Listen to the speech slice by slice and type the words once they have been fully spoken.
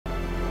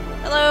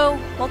Hello,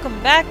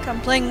 welcome back.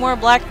 I'm playing more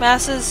Black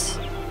Masses.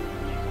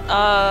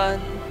 I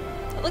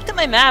looked at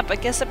my map. I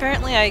guess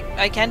apparently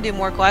I can do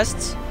more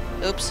quests.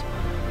 Oops.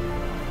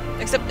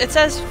 Except it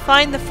says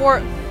find the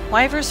Fort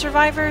Wyvers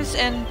survivors,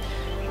 and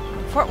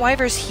Fort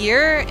Wyvers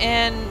here,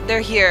 and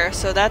they're here,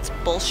 so that's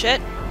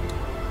bullshit.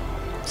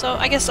 So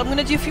I guess I'm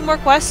gonna do a few more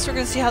quests. We're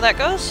gonna see how that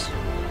goes,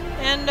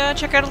 and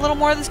check out a little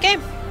more of this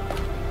game.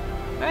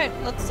 All right,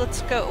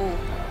 let's go. Ooh.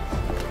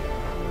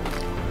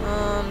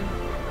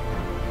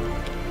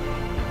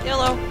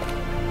 Yellow.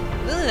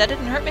 Really, that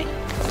didn't hurt me.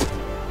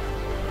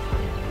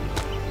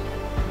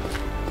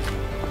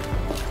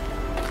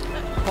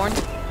 Corn.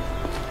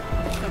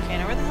 Okay,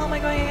 now where the hell am I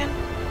going again?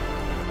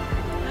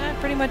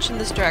 Pretty much in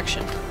this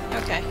direction.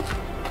 Okay.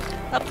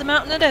 Up the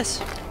mountain it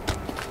is.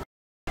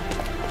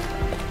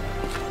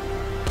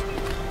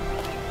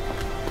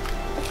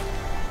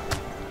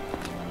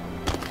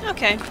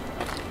 Okay.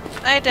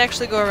 I had to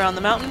actually go around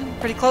the mountain.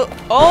 Pretty close.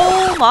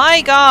 Oh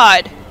my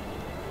god!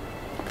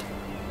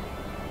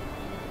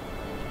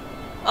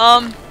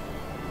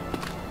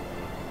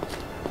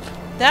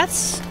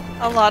 That's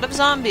a lot of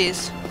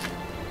zombies.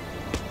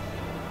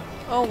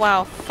 Oh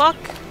wow, fuck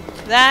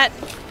that.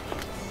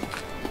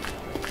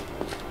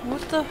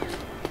 What the?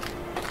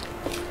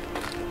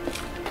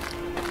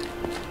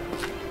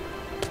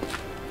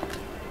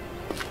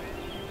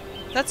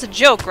 That's a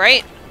joke,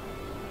 right?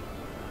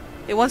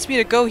 It wants me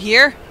to go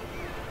here?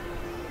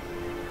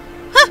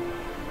 Huh!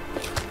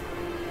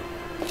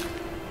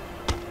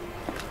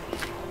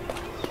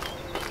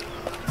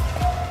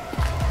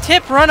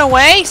 Tip, run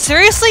away?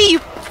 Seriously? You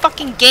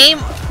fucking game?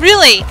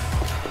 Really?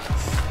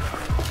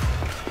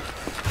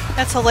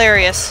 That's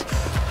hilarious.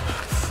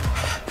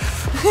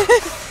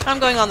 I'm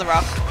going on the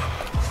rock.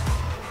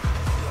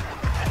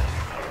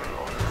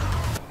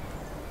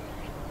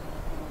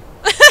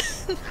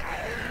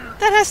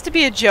 That has to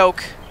be a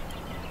joke.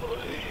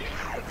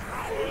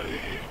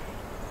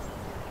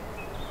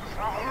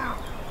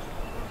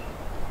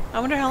 I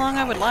wonder how long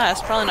I would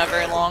last. Probably not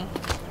very long.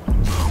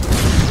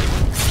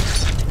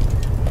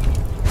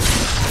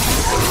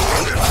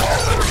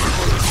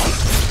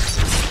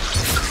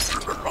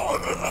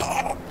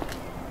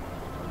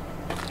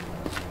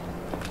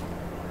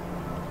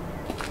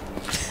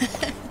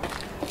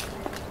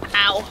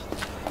 Ow.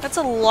 That's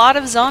a lot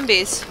of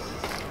zombies.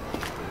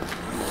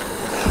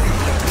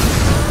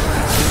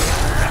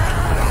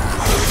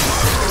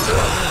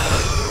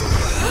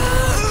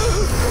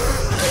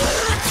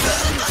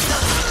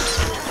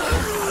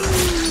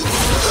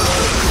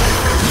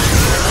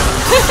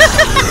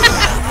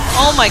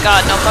 Oh my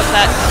god, no, fuck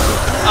that.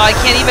 Oh, I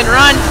can't even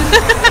run.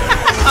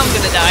 I'm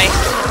gonna die.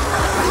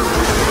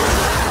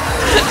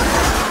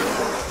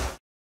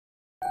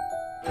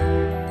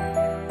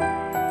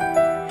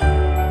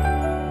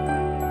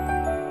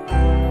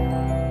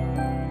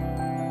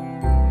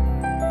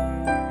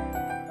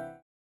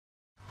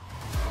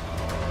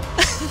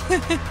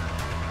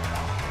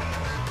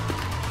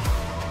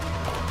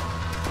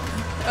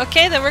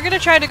 Okay, then we're gonna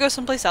try to go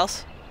someplace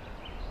else.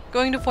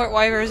 Going to Fort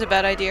Wyver is a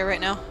bad idea right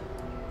now.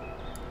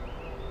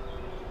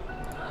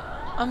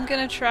 I'm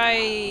gonna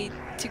try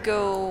to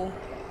go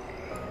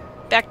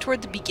back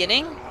toward the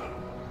beginning.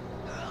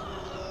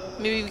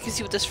 Maybe we can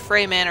see what this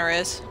Frey Manor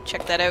is.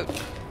 Check that out.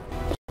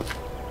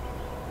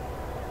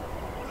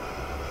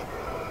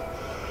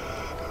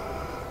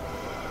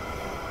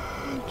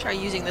 Try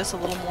using this a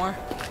little more.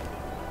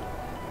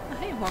 Oh,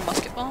 hey, more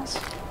musket balls.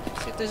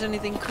 See if there's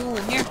anything cool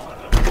in here.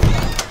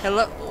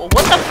 Hello?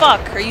 What the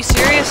fuck? Are you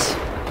serious?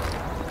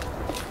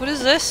 What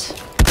is this?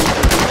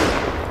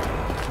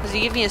 Does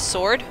he give me a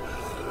sword?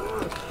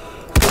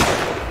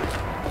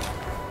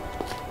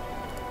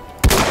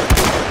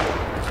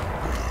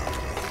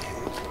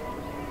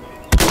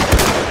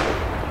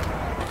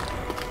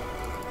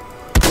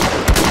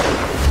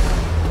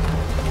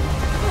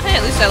 Oh, hey,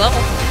 at least I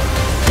level.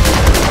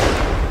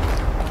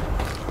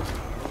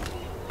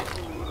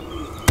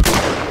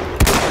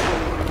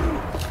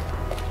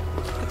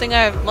 Good thing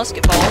I have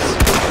musket balls.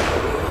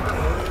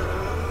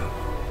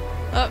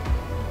 Oh.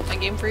 My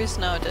game freeze?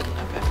 No, it didn't.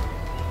 Okay.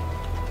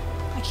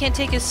 I can't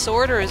take his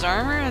sword or his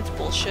armor? That's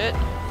bullshit.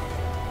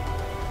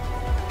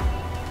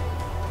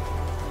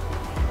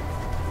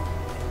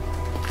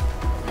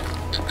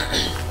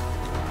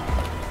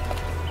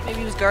 Maybe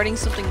he was guarding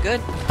something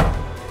good.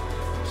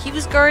 He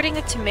was guarding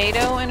a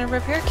tomato and a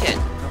repair kit.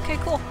 Okay,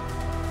 cool.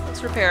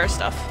 Let's repair our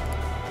stuff.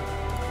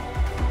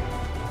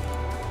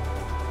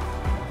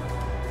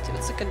 See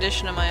what's the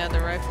condition of my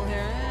other rifle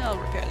here. I'll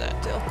repair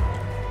that too.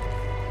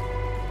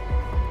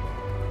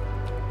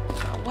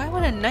 Why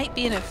would a knight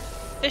be in a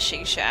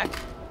fishing shack?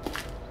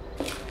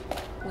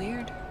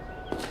 Weird.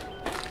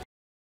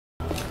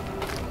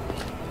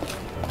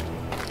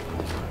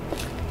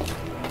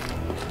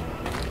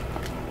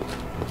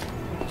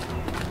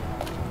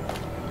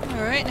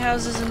 Alright,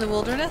 houses in the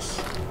wilderness.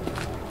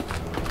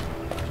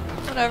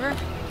 Whatever.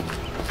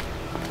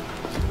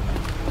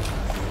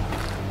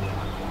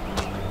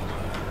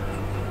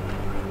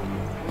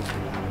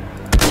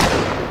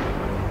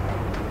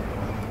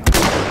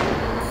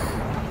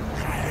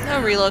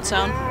 No reload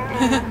sound.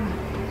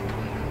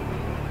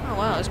 Oh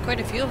wow, there's quite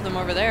a few of them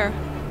over there.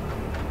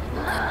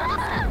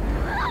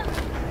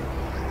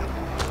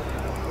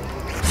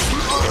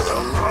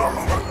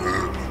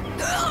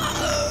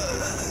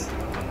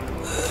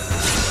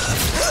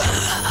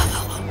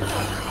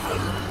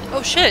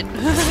 Oh shit!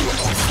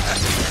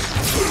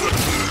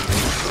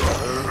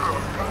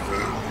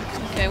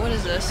 Okay, what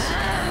is this?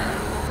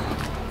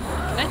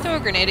 Can I throw a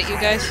grenade at you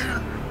guys?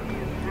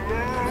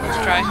 Let's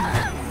try.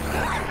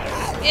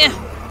 Yeah!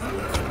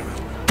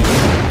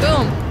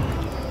 Boom!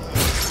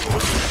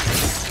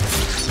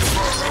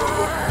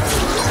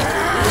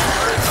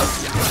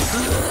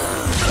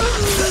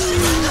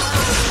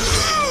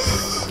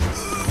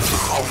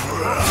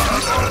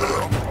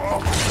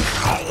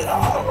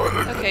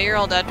 Okay, you're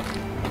all dead.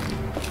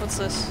 What's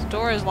this?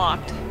 Door is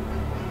locked.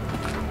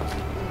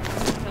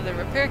 Another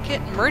repair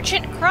kit.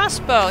 Merchant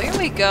crossbow! Here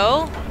we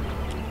go!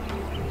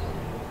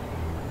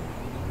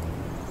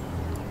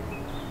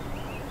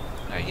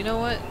 Alright, you know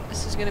what?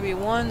 This is gonna be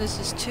 1, this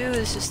is 2,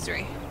 this is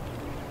 3.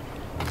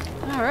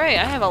 Alright,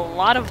 I have a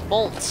lot of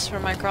bolts for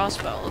my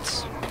crossbow.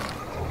 Let's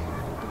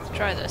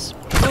try this.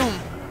 Boom!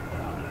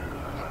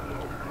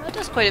 That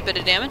does quite a bit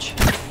of damage.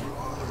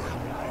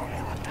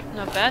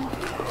 Not bad.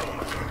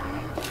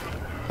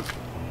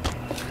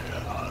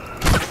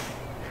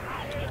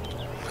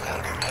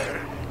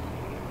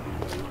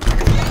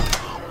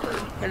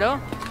 Hello?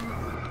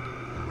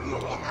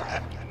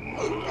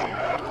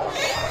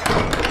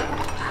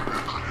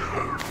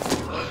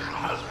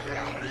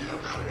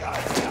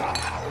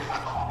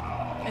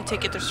 I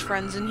take it there's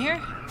friends in here.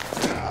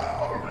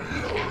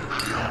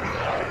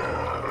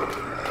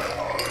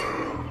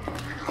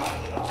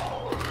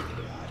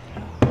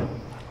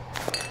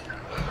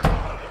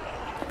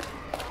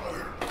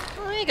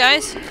 Oh, hey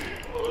guys.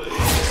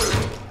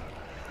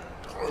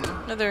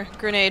 Another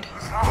grenade.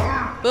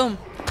 Boom.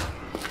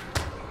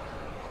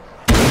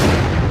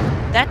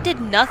 That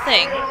did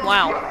nothing.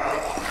 Wow.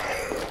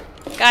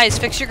 Guys,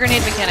 fix your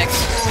grenade mechanics.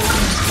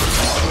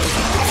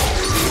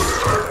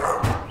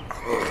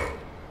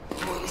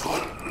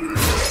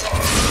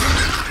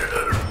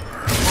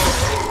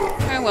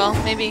 Alright, well,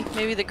 maybe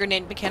the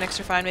grenade mechanics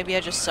are fine. Maybe I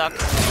just suck.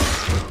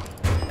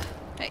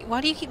 Hey,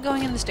 why do you keep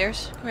going in the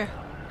stairs? Come here.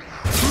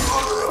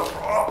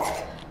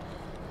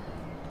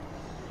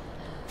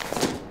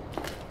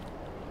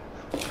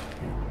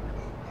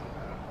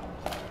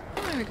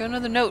 Oh, there we go,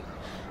 another note.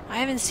 I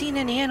haven't seen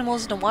any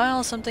animals in a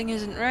while, something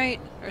isn't right,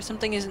 or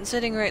something isn't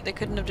sitting right, they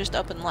couldn't have just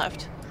up and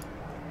left.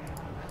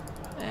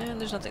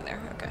 And there's nothing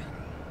there, okay.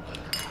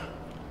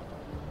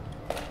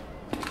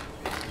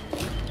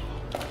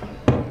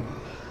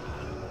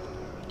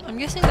 I'm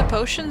guessing the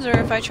potions are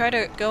if I try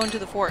to go into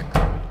the fort.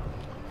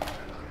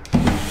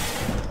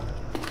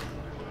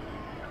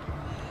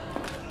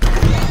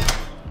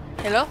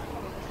 Hello?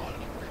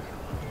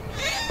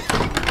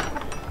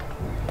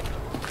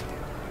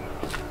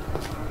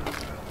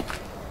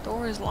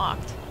 Door is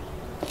locked.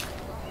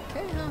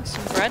 Okay, oh,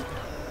 some bread.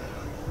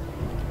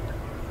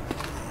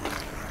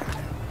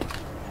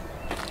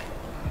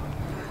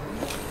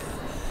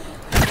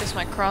 Here's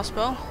my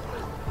crossbow.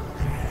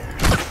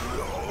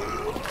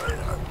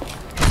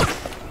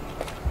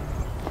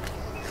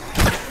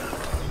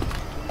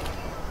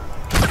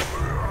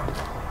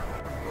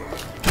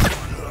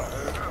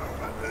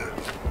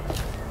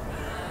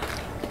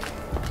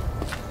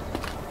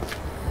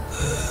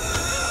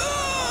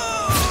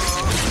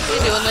 How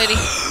you doing, lady?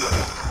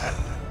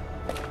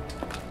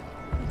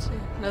 Let's see,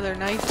 another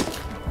knife.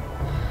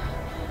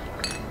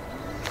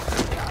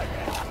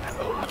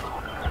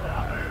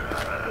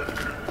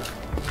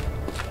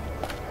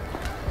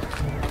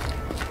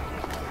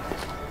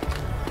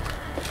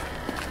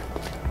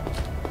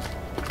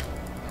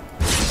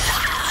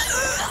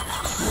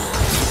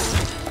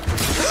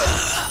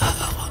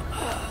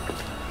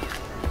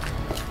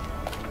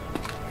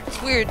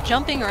 It's weird,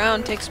 jumping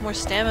around takes more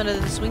stamina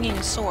than swinging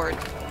a sword.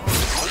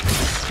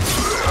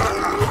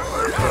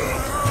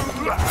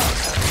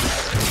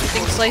 I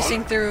think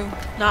slicing through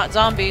not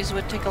zombies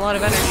would take a lot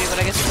of energy, but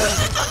I guess it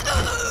doesn't.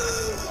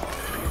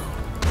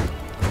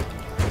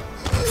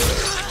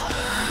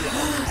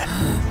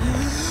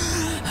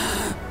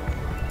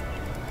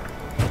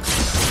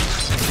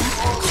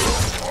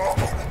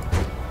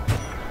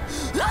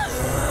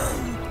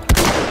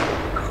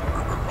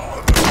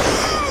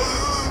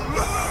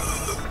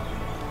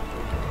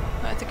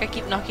 I think I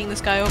keep knocking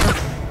this guy over.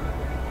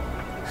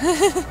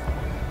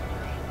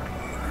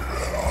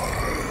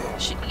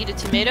 Should eat a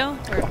tomato,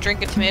 or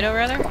drink a tomato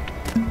rather.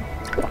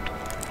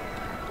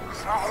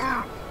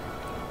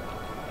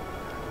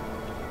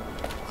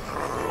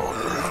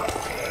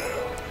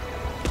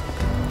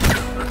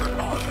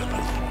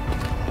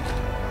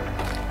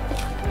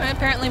 Alright,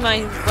 apparently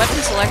my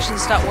weapon selection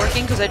stopped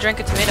working because I drank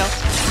a tomato.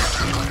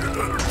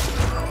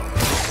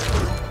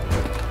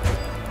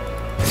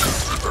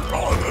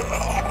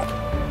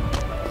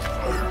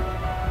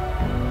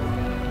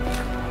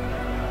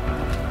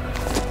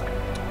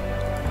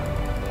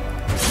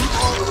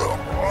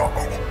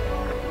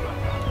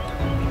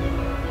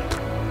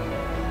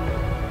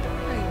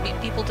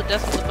 People to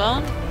death with a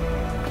bone.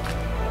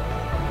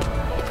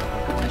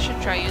 I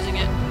should try using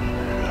it.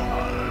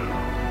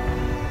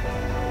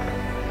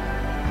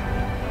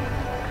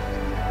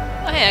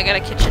 Oh hey, I got a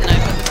kitchen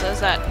knife. What does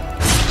that?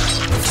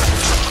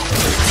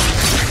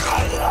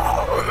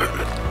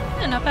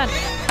 Yeah, not bad.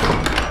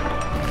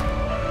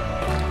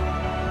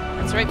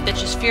 That's right,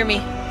 bitches, fear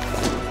me.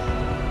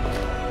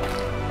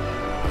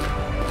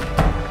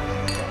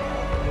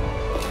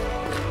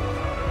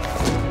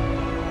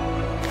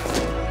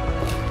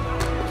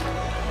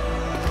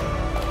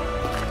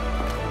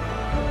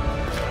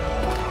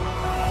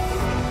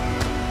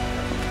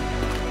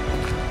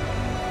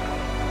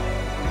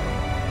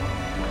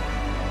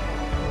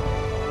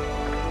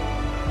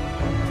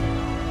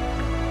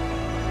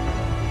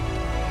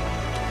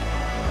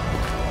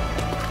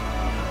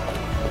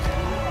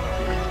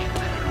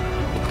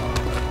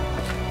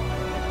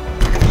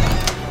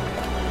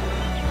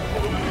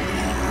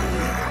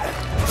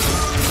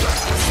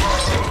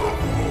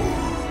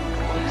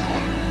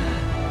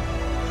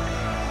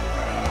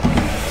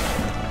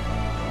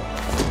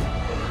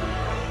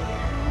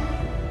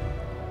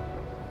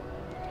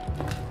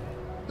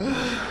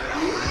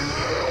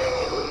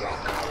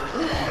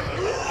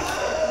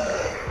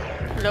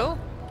 Hello?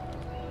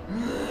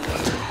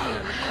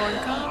 Corn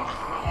cob?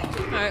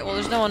 Alright, well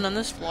there's no one on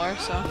this floor,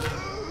 so... I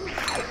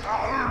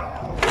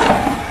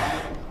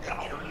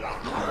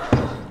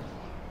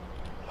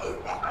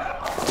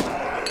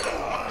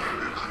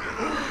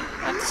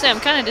have to say, I'm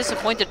kind of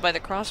disappointed by the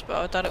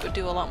crossbow. I thought it would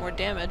do a lot more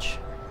damage.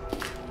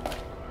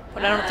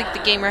 But I don't think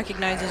the game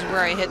recognizes where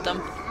I hit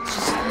them. It's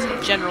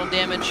just general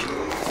damage.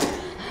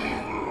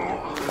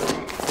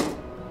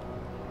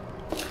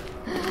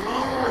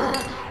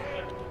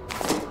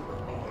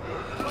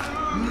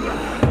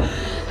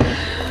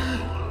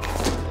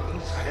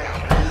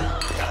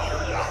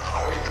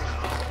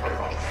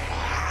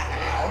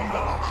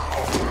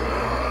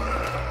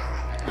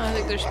 I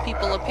think there's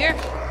people up here.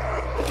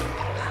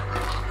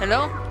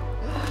 Hello?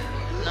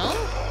 No?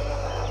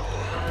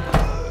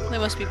 They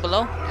must be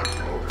below.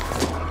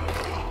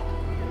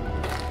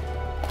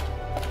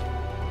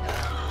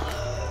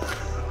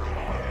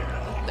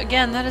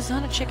 Again, that is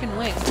not a chicken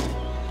wing.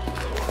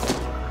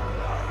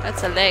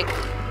 That's a leg.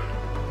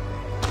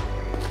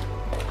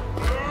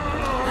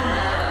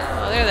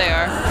 Oh, there they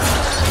are.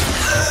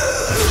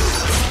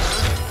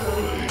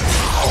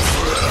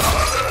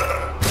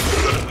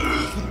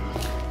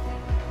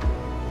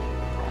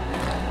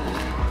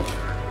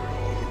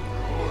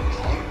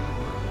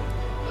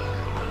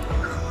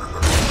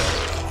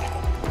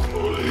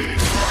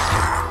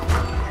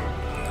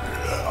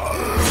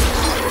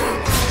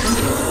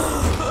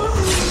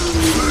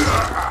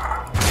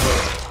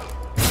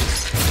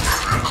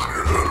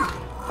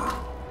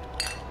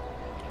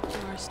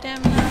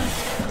 Stamina.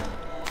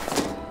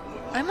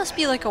 I must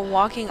be like a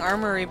walking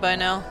armory by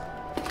now.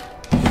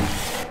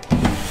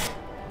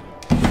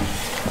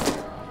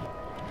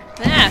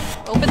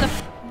 Ah! Open the...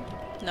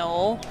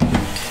 No.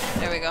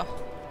 There we go.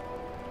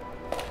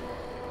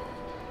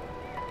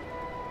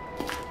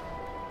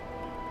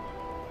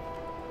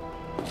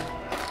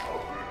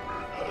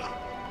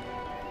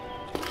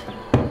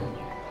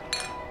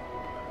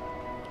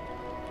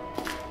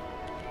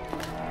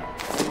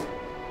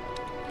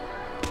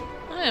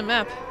 Oh, yeah,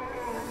 map.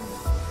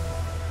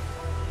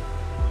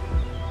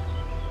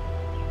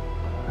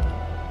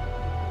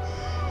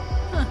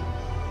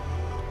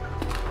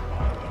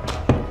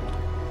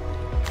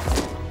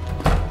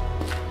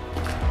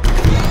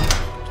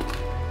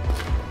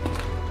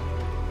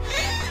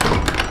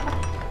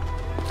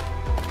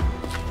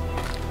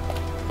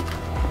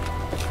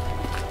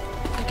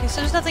 Okay,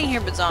 so there's nothing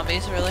here but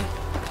zombies, really.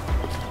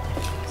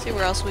 Let's see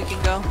where else we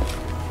can go.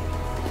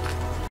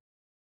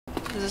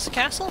 Is this a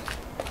castle?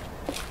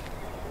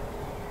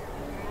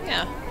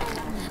 Yeah.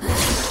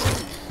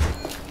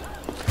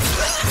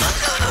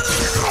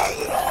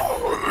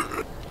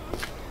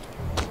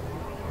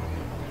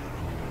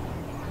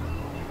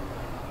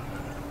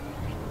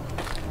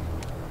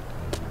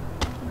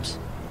 Oops.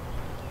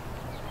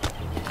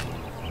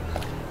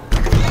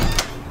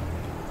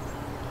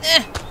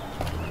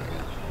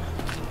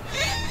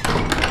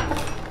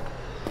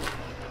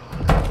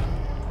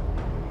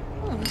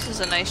 Oh, this is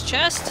a nice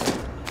chest.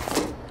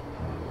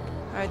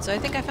 Alright, so I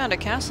think I found a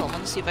castle.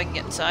 Let's see if I can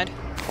get inside.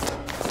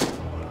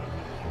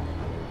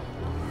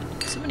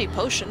 So many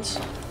potions.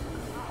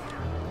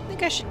 I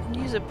think I should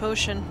use a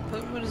potion.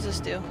 What does this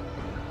do?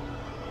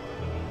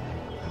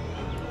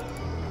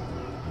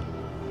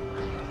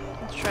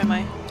 Let's try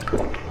my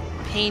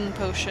pain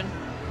potion.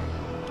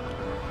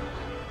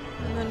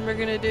 And then we're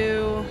gonna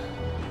do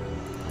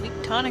weak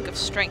tonic of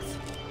strength.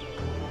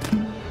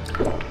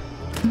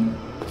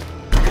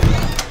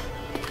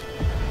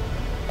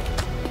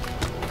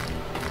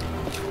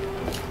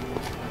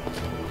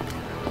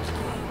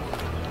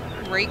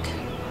 Rake.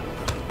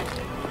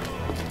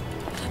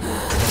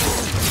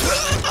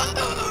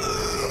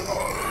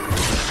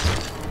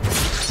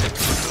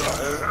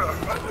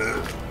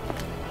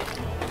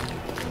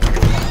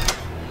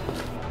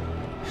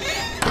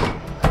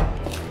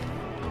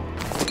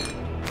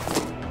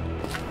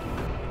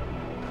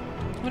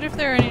 What if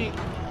there are any...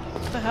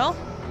 What the hell?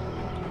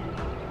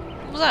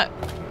 What was that?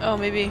 Oh,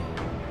 maybe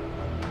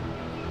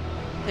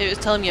it was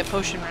telling me a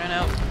potion ran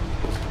out.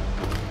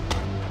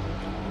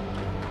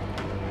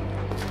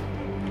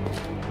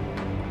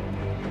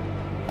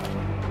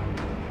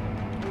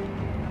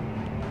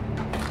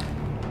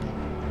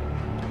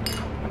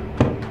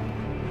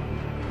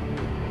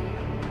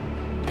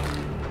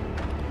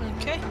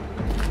 Okay.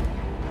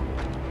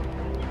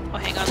 Oh,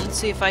 hang on. Let's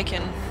see if I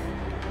can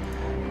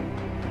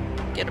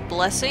get a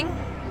blessing.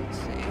 Let's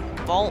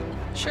see. Vault.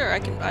 Sure,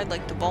 I'd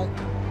like the vault.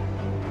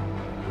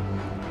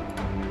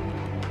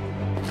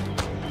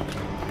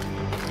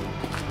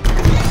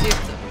 See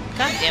if the...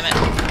 God damn it.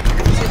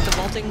 See if the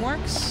vaulting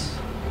works.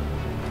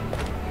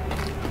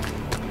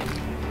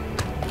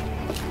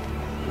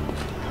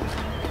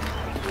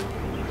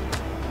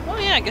 Oh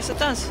yeah, I guess it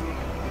does.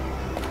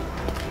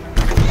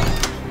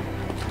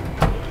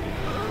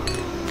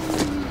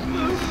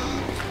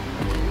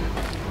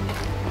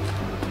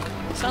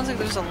 Sounds like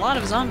there's a lot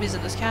of zombies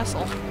in this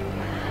castle.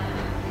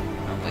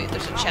 Oh wait,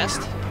 there's a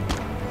chest.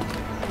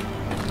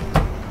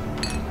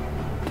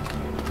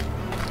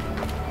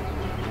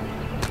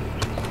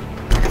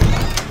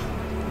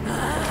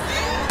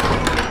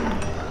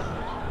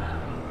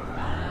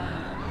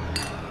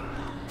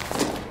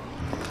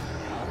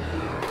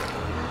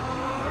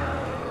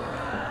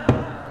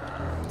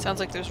 Sounds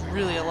like there's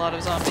really a lot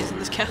of zombies in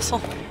this castle.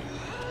 The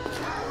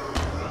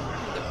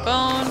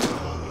bone.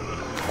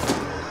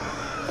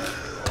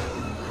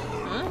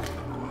 Huh?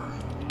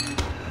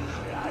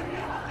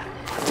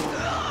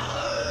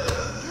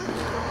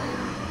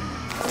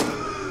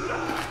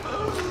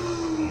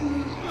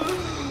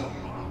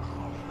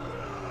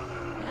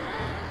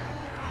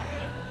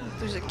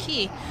 There's a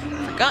key.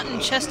 Forgotten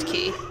chest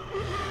key.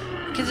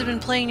 Kids have been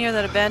playing near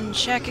that abandoned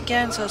shack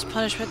again, so as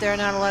punishment they are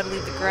not allowed to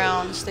leave the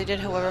grounds. They did,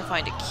 however,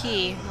 find a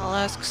key. I'll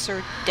ask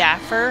Sir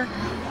Daffer.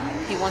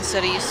 He once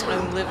said he used to know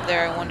who lived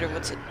there. I wonder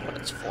what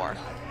it's for.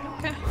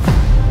 Okay.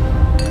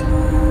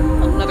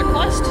 Another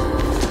quest.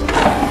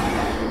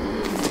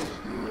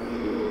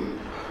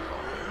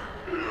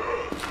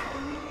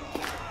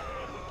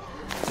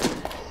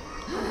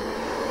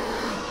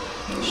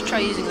 Should try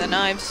using the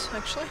knives,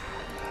 actually.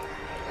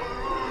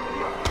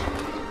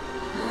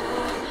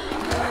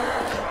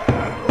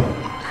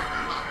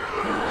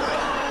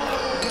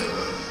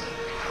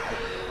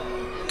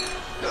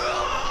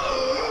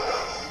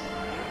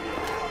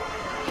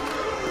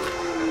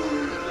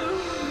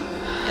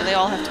 They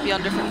all have to be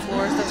on different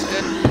floors, that's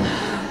good.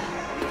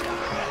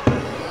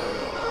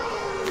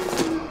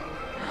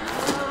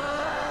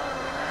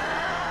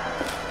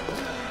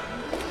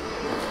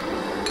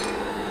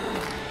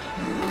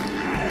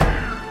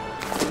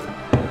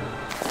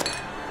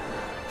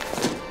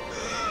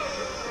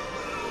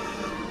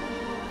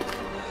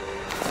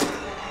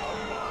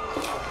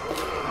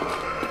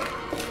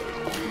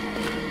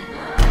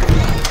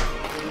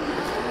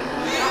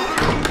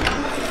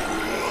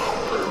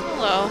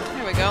 Hello,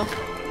 here we go.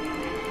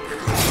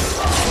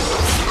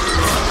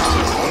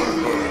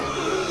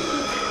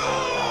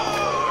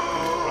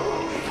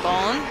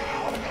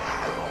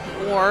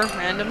 Or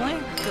randomly,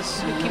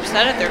 because who keeps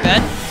that at their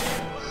bed?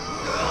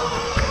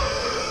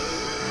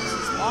 This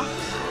is locked.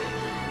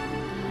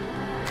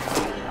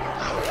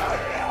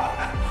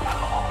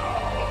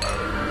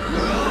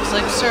 Looks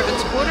like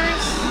servants'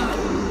 quarters.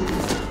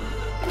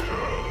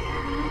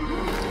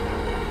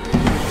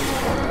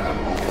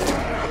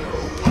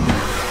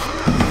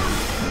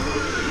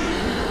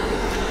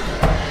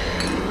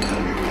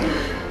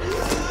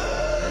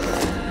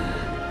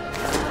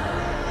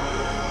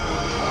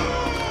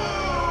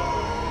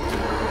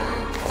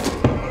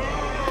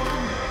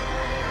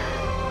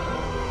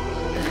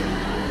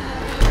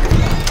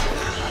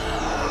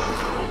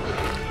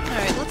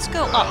 Let's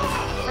go up.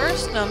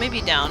 First? No, maybe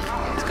down.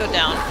 Let's go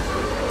down.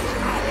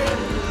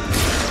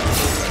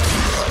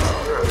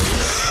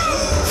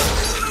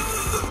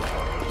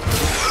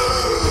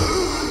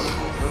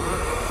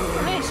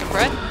 Hey, some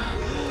bread.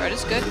 Bread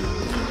is good.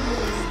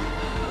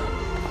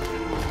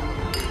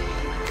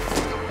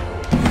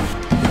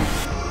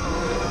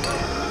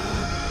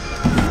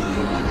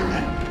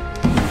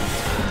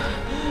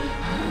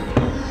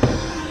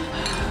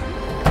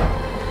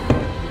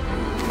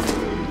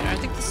 I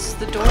think this is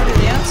the door to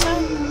the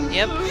outside?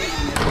 Yep. So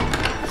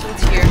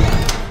what's here?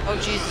 Oh,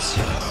 Jesus.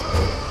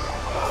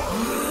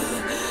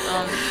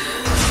 Oh,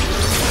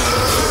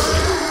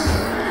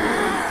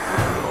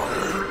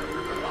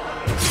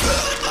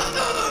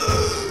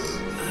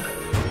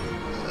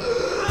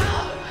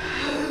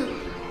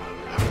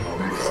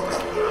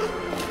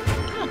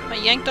 I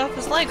yanked off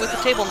his leg with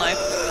a table knife.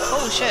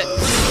 Holy shit.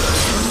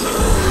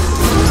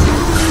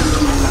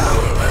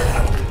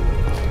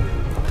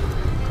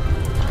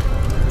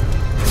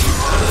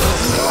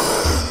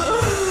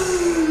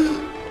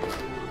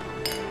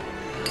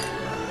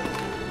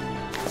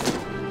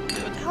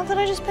 What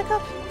did I just pick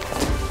up?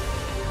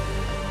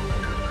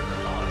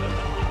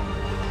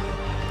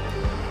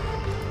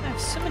 I have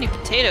so many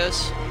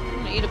potatoes. I'm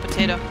gonna eat a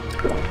potato.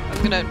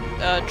 I'm gonna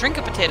drink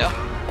a potato.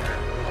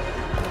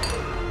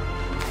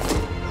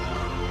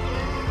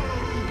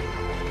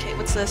 Okay,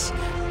 what's this?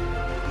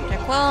 Can I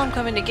well, I'm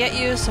coming to get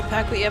you, so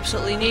pack what you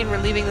absolutely need.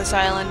 We're leaving this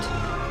island.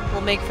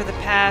 We'll make for the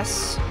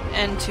pass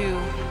and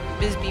to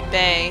Bisbee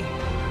Bay.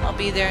 I'll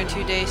be there in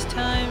 2 days'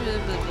 time. Blah,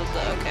 blah, blah,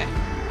 blah. Okay.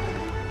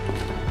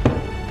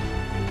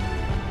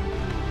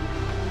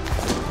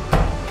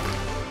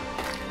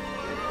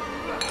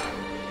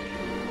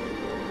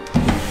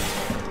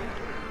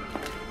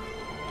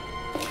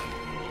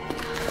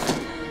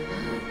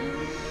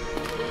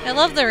 I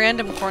love the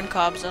random corn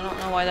cobs. I don't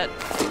know why that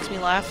makes me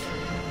laugh.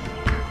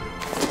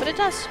 But it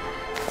does.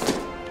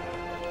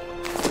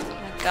 Oh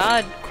my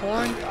god,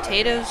 corn,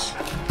 potatoes.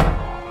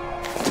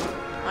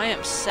 I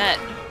am set.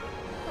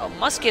 Oh,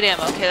 musket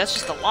ammo. Okay, that's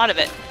just a lot of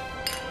it.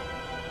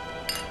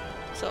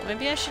 So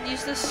maybe I should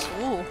use this?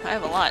 Ooh, I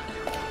have a lot.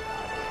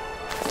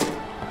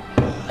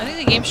 I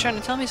think the game's trying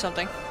to tell me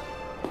something.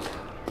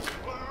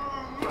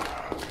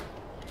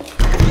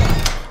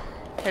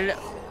 Hello.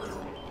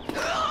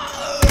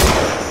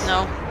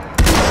 No.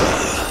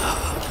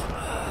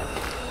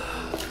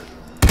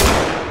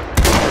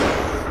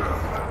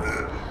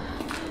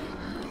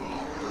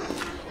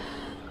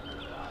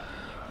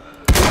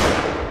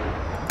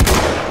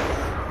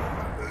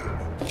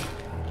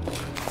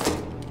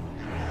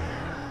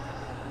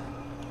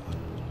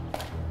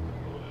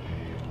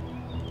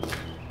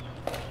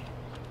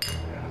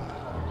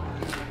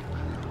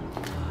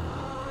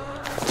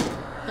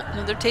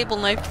 Another table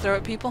knife to throw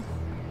at people.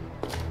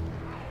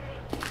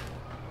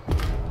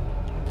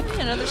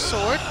 Hey, another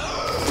sword.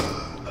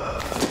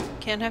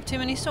 Can't have too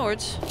many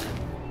swords.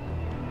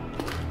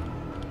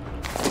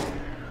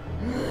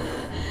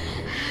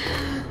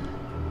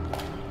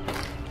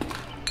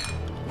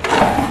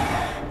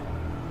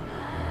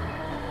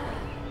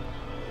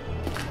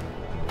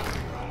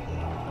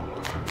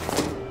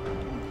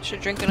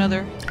 Should drink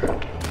another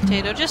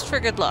potato just for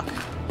good luck.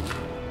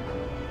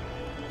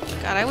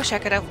 God, I wish I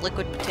could have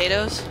liquid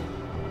potatoes.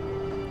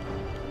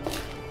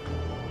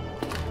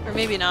 Or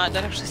maybe not.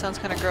 That actually sounds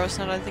kind of gross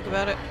now that I think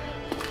about it.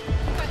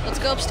 Let's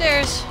go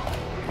upstairs.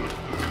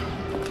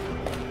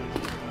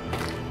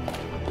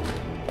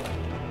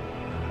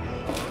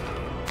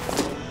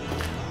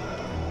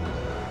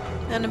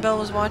 Annabelle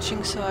was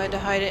watching, so I had to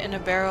hide it in a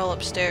barrel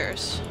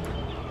upstairs.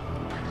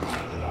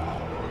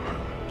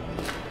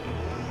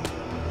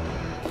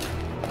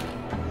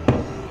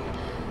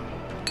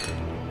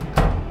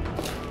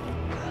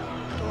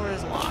 Door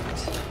is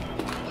locked.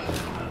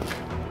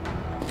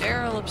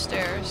 Barrel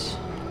upstairs.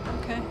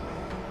 Okay.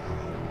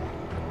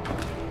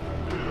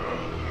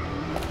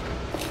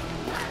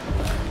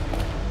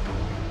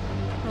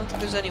 I don't think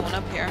there's anyone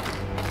up here.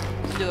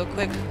 Let's do a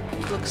quick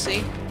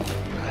look-see.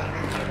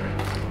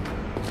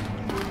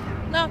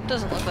 No,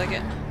 doesn't look like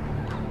it.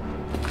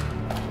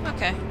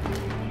 Okay.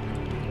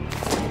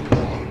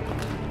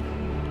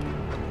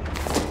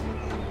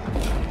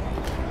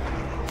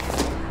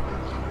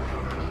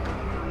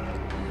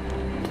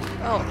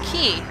 Oh,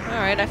 key.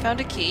 Alright, I found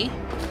a key.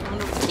 I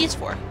wonder what the key's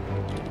for.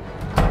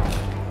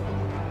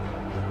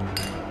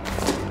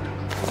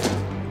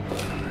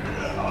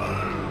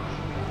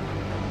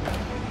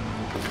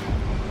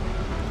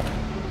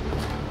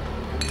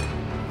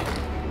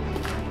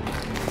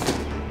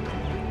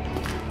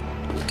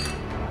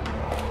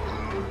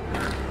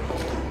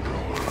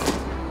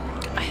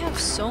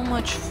 So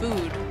much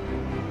food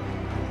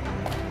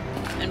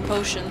and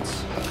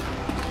potions.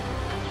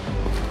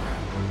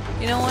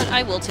 You know what?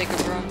 I will take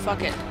a broom.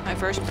 Fuck it. My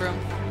first broom.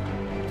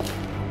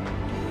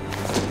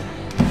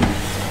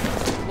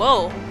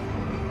 Whoa.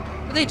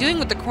 What are they doing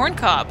with the corn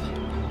cob?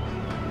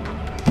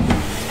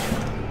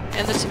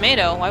 And the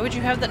tomato. Why would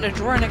you have that in a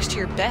drawer next to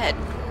your bed?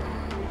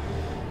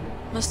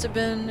 Must have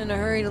been in a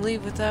hurry to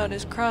leave without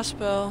his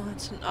crossbow.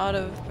 It's an odd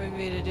of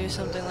maybe to do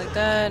something like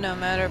that. No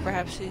matter.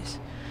 Perhaps he's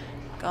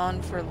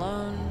gone for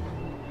loan.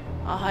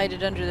 I'll hide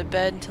it under the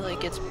bed until he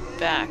gets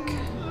back.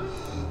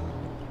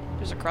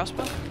 There's a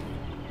crossbow?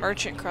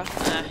 Merchant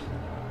crossbow. Nah.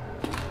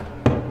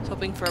 I was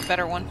hoping for a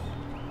better one.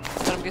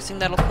 But I'm guessing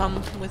that'll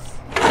come with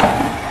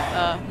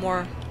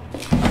more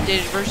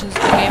updated versions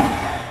of the game.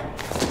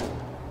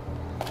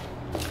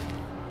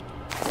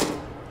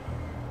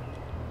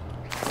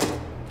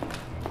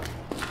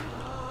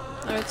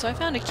 Alright, so I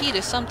found a key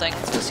to something.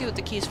 Let's go see what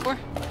the key's for.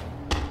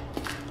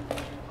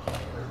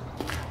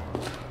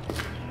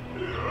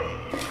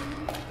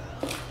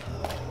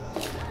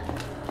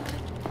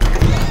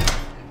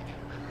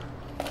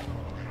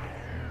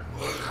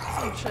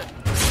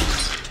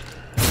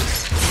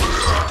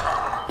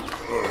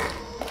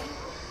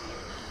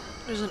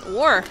 There's an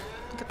ore.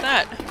 Look at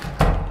that.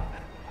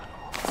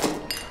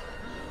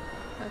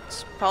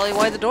 That's probably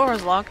why the door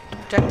was locked, to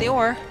protect the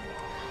ore.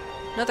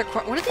 Another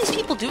corn. What are these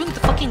people doing with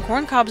the fucking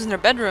corn cobs in their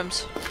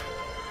bedrooms?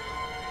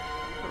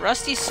 A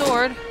rusty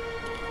sword.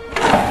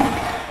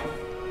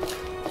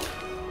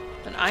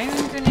 An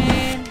iron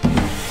grenade.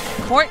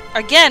 Corn.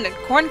 Again, a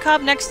corn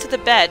cob next to the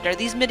bed. Are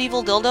these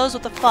medieval dildos?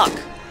 What the fuck?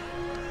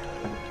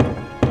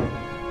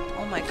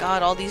 Oh my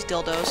god, all these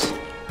dildos.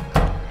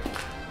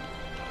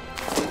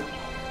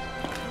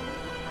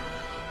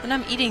 And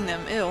I'm eating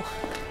them. Ew.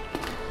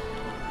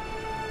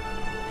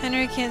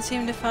 Henry can't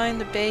seem to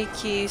find the bay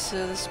key,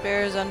 so the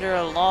spare is under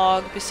a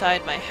log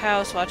beside my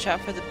house. Watch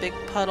out for the big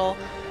puddle.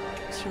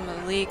 It's from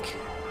a leak.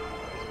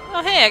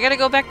 Oh hey, I gotta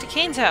go back to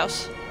Kane's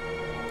house.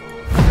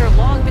 Under a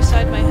log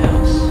beside my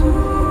house.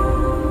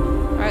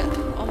 Alright,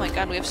 oh my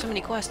god, we have so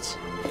many quests.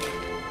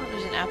 Oh,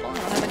 there's an apple. I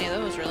don't have any of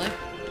those, really.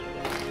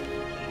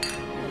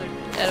 Another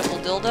edible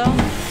dildo.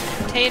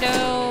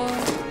 Potato.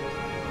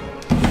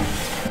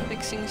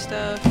 Fixing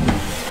stuff.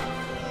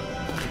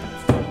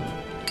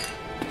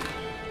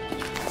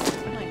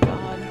 Oh my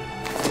god.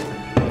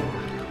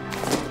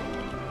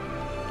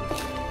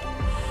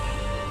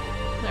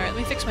 Alright, let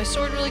me fix my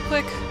sword really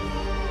quick.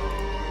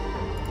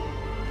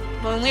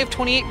 I only have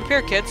 28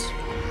 repair kits.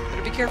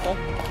 Better be careful.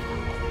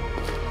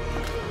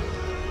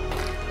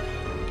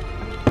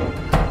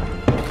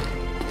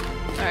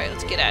 Alright,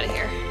 let's get out of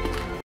here.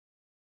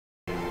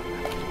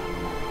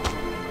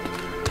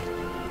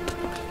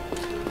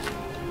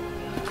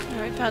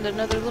 Alright, found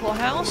another little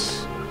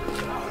house.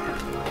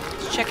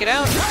 Let's check it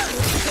out.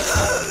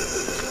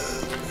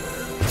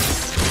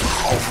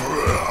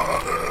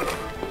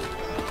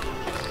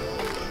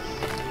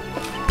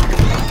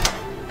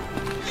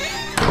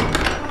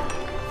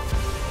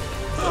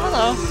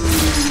 Hello.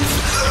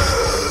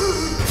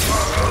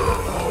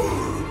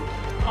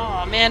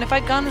 Aw, man, if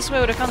I'd gone this way, I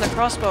would have found the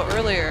crossbow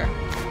earlier.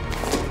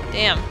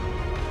 Damn.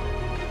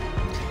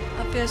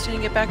 Up here, so you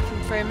can get back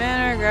from Frey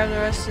Manor, grab the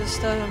rest of the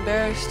stuff in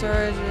barrack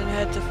storage, and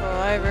head to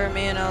Fall Ivor.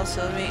 Me and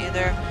Elsa will meet you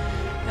there.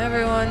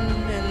 Everyone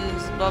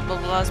in blah blah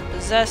blah is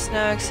possessed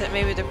now, except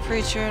maybe the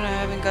preacher, and I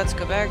haven't guts to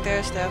go back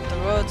there, stay off the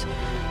roads,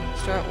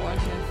 start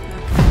watching.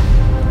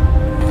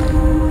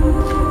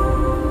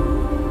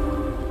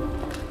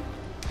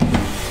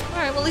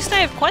 Alright, well at least I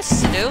have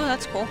quests to do,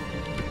 that's cool.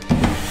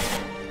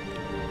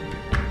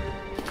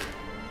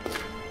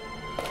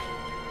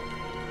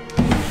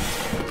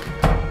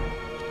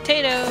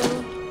 Potato!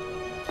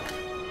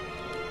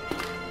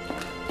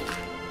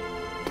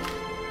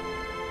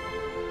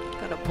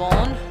 Got a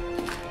bone.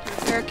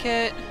 Repair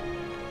kit.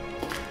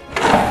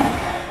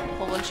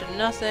 Whole bunch of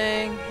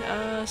nothing.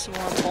 Some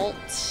more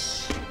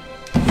bolts.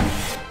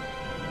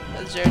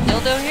 Is there a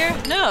dildo here?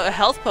 No, a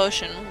health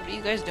potion. What are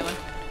you guys doing?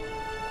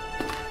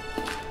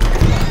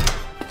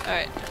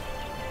 Alright.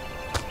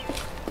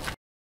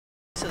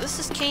 So this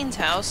is Kane's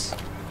house.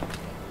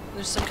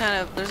 There's some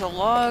kind of... there's a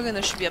log and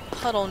there should be a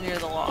puddle near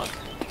the log.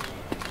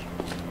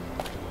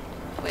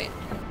 Wait.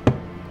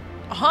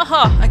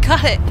 Haha! I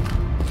got it!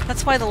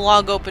 That's why the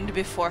log opened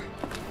before.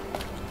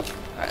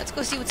 Alright, let's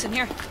go see what's in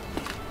here.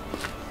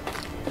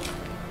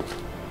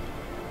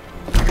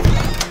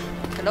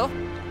 Hello? Ooh,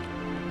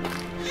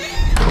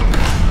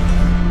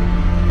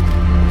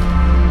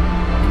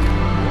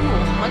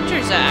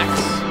 Hunter's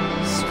Axe.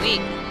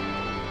 Sweet.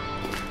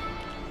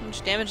 How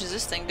much damage does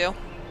this thing do?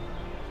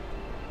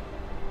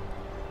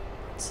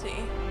 Let's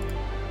see.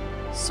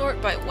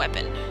 Sort by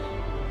weapon.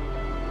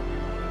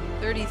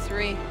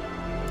 33.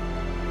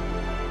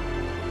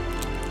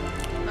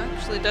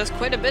 Actually does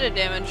quite a bit of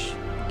damage.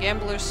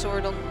 Gambler's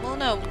sword, well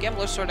no,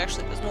 Gambler's sword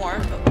actually does more,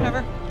 but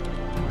whatever.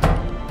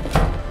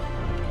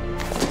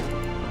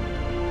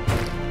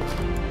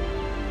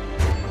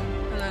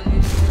 And then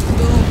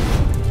boom.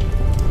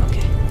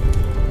 Okay.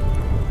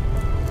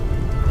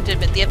 I did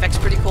admit the effect's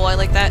pretty cool, I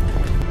like that.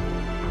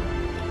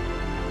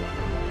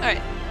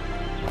 Alright.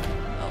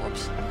 Oh,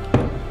 whoops.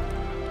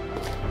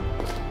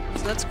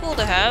 So that's cool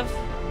to have.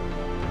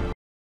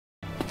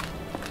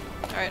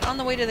 Alright, on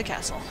the way to the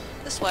castle.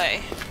 This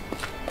way.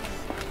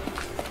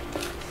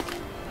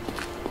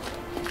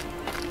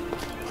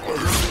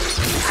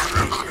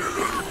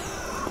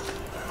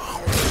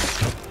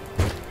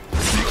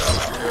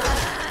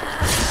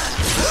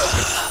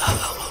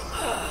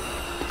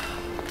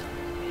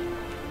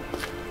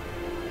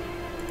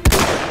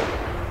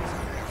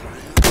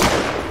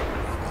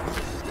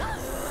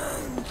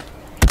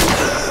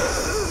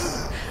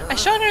 I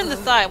shot her in the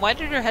thigh. Why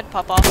did her head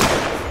pop off?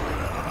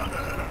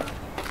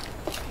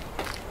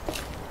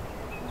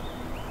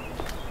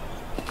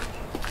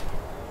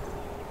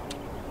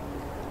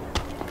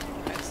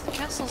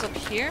 Up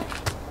here.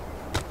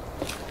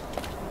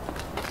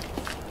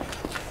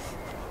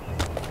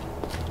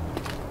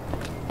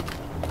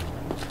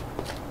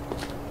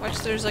 Watch,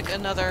 there's like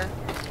another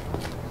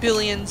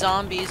billion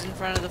zombies in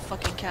front of the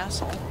fucking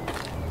castle.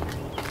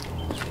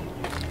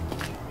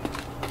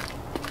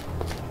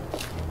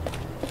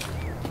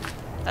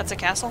 That's a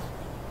castle?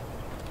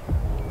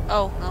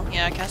 Oh, well,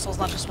 yeah, a castle's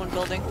not just one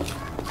building.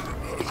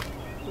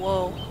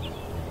 Whoa.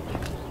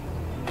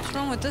 What's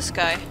wrong with this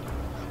guy?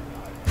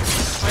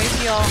 Why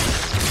is he all...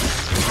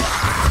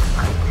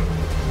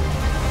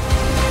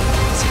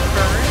 Is he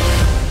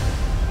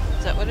burned?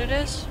 Is that what it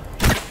is?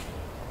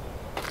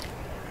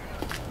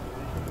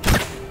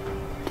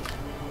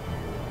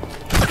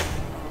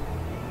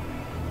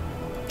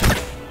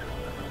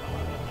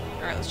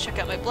 Alright, let's check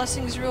out my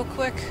blessings real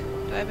quick.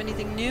 Do I have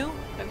anything new?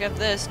 I've got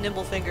this,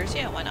 nimble fingers.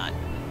 Yeah, why not?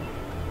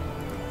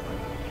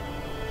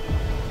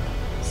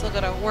 Still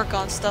gotta work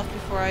on stuff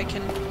before I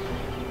can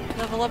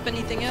level up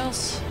anything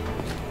else.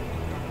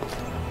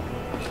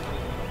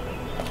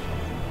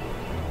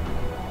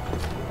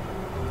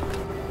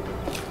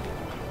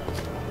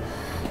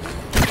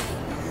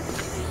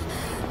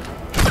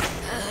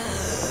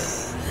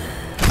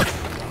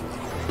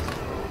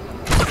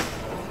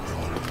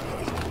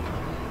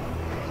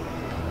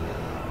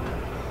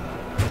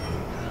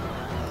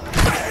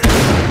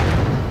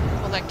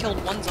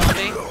 killed one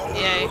zombie.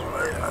 Yay.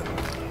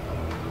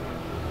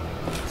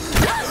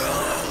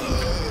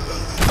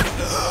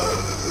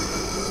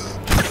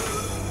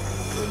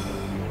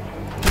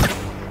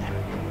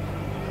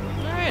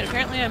 Alright,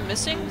 apparently I'm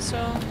missing, so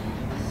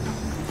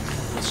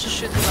let's just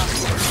shoot them up.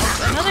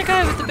 Another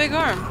guy with the big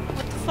arm.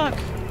 What the fuck?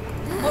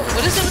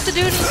 What is it with the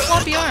dude with the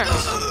floppy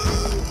arms?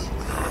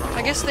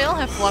 I guess they all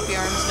have floppy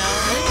arms now.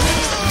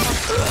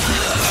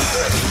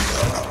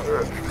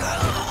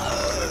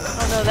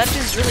 Oh no, that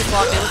dude's really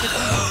floppy. Look at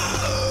him.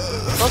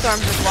 Both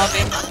arms are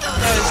floppy.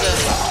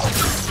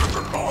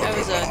 That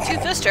was a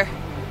two-fister.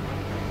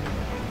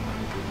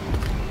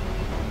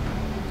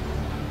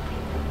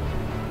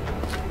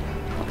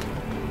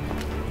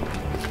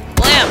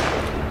 Blam!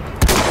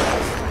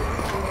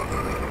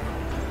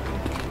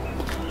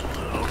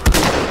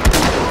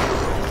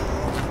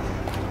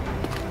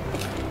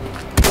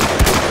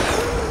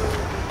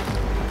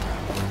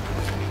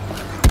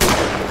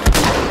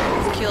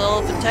 Kill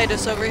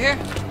Elephantitis over here.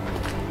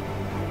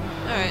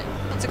 Alright,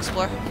 let's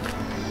explore.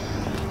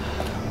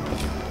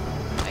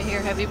 I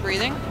hear heavy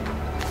breathing.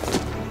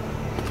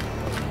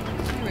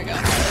 Here we go.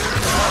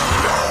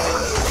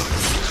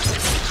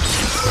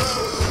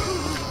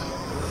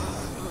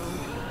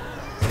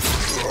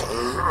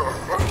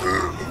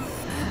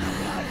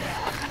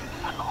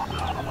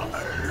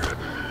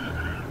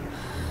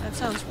 That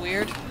sounds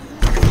weird.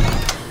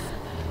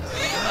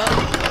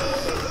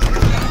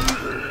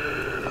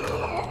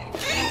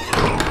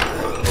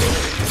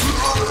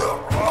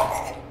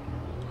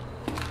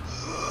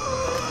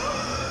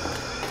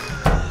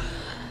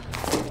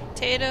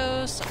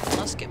 Potatoes, some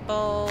musket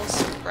balls,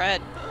 some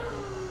bread.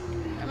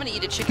 I'm gonna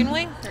eat a chicken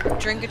wing, or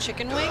drink a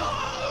chicken wing.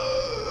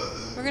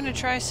 We're gonna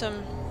try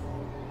some,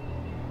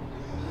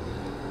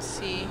 let's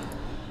see,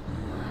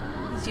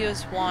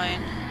 Zeus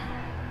wine.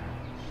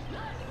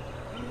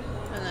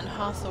 And then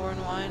hawthorn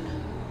wine.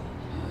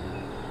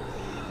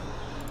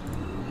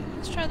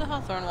 Let's try the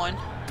hawthorn wine.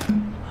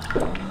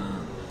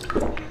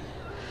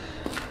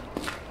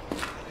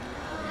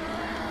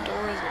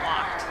 Door is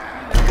locked.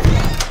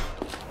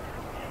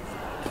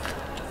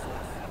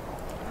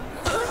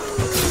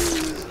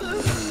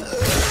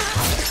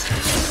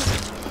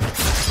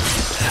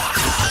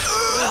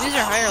 These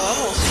are higher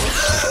levels.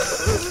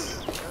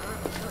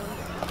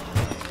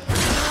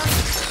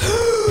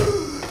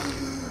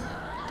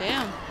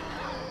 Damn.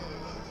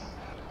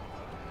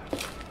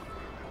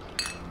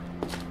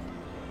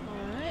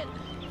 Alright.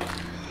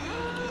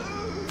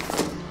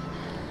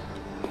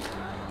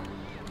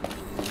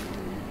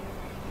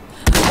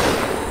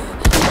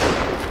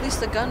 At least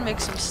the gun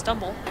makes him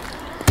stumble.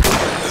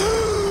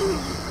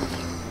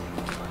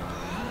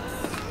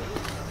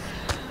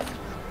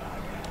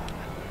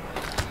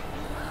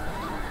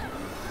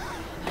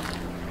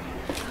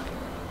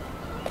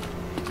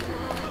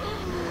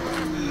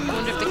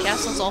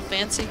 Castle's all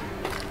fancy.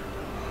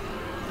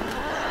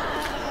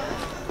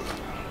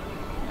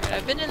 Alright,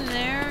 I've been in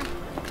there.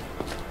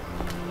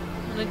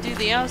 I'm gonna do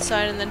the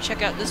outside and then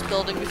check out this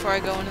building before I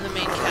go into the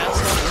main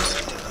castle.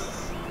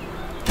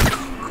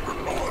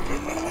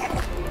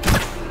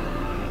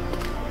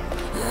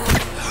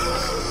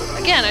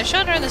 Again, I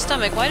shot her in the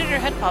stomach. Why did her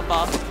head pop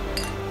off?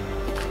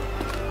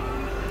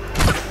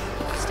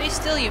 Stay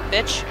still, you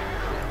bitch.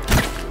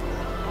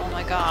 Oh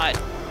my god.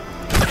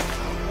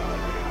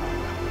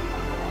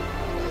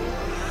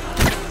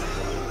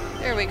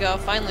 There we go,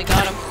 finally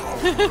got him.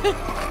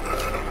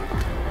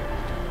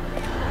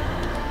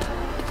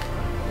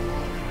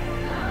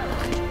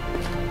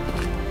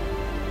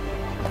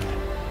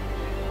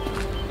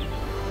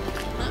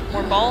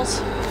 More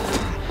balls.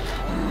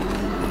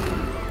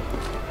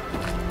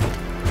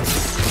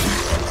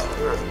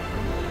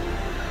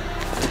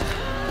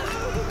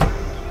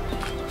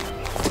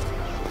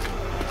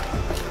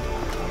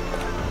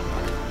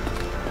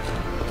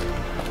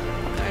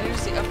 Alright,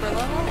 here's the upper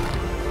level.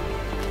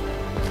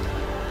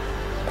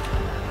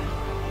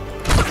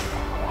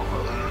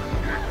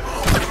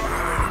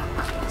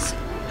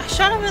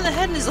 Shot him in the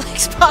head and his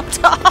legs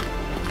popped off.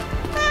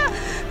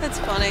 That's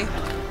funny.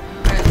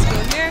 Alright, let's go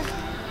here.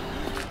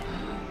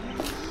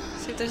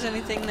 See if there's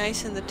anything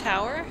nice in the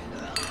tower.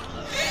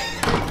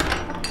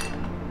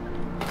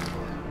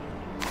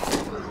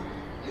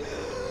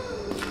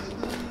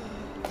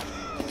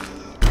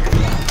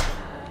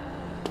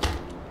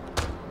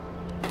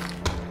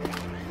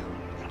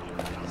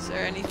 Is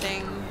there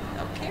anything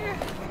up here?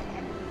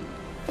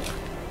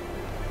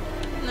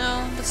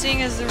 No, but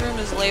seeing as the room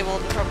is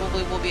labeled, it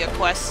probably will be a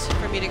quest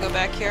for me to go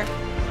back here.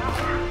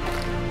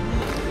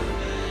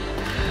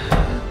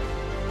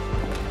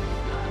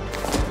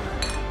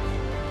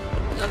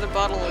 Another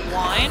bottle of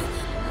wine.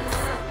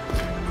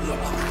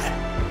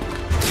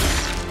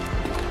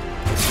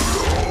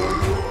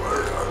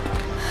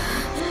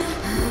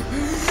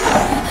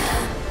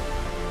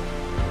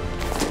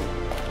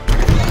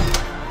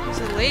 There's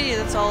a lady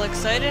that's all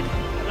excited,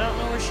 but I don't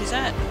know where she's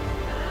at.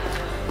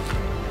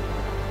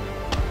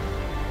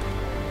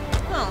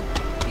 Oh,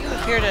 you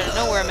appeared out of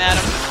nowhere,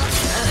 madam.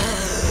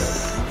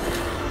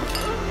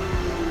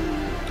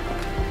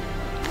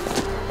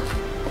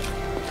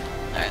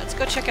 Alright,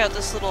 check out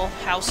this little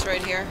house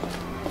right here.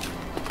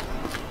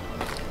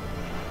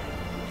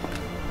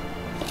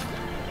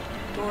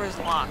 Door is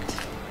locked.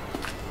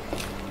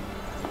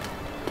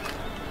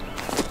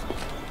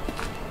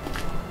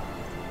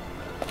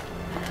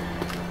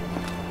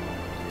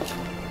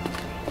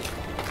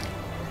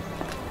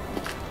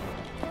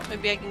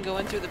 Maybe I can go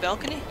in through the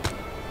balcony?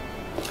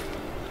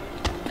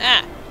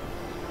 Ah!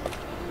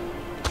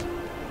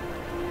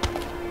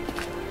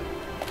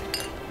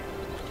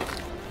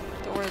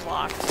 Door is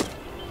locked.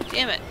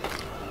 Damn it.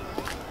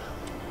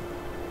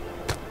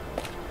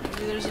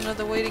 Maybe there's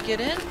another way to get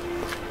in?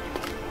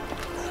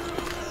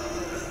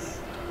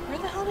 Where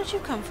the hell did you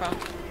come from?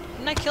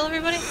 Didn't I kill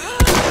everybody? I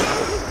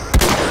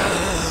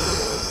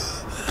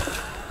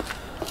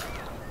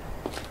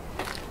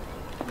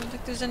don't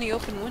think there's any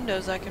open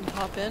windows I can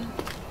pop in.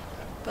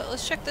 But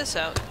let's check this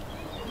out.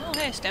 Oh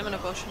hey, stamina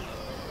potion.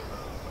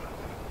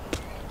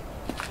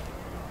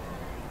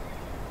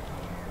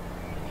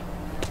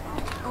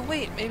 Oh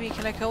wait, maybe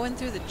can I go in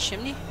through the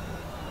chimney?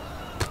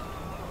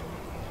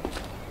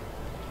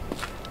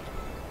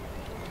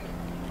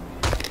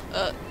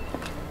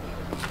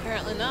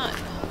 Apparently not.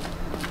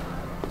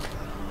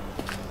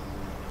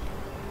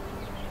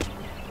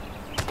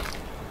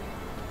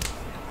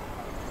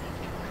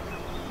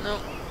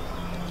 Nope.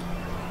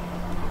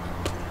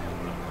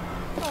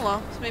 Oh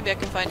well, so maybe I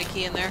can find a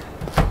key in there.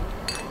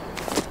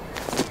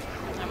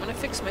 I'm gonna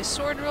fix my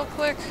sword real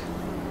quick.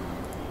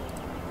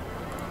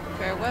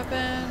 Repair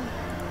weapon.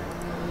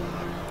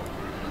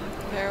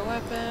 Repair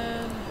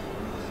weapon.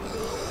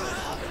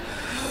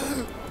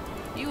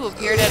 You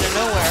appeared out of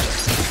nowhere.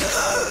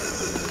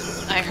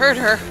 I heard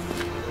her.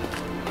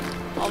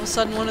 All of a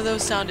sudden one of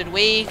those sounded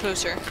way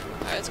closer.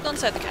 Alright, let's go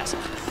inside the castle.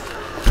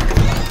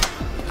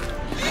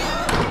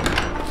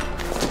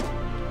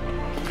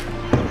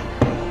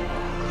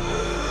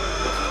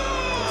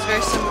 It's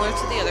very similar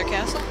to the other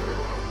castle.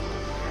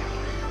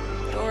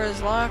 Door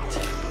is locked.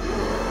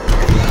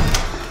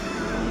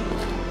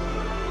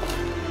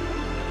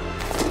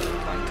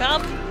 Corn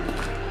cob.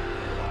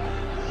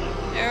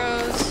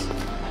 Arrows.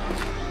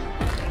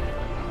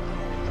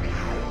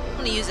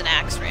 I'm gonna use an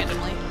axe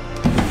randomly.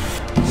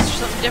 Just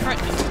something different.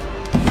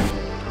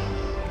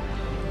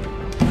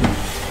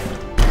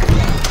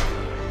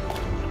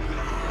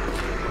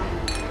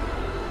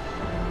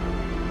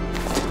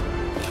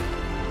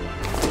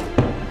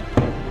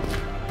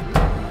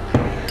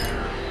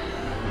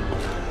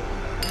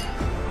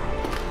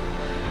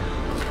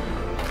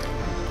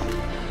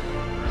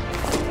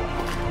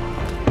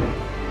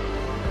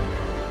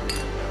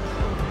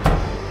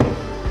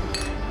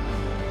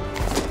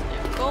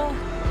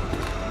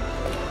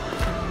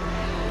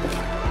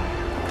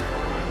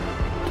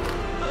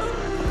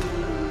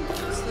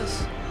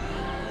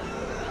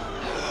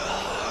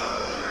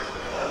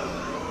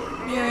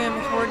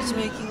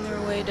 Making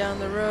their way down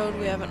the road.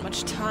 We haven't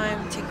much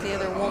time. Take the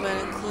other woman,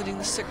 including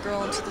the sick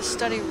girl, into the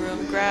study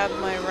room. Grab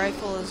my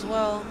rifle as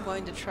well. I'm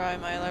going to try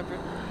my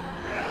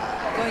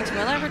going to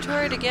my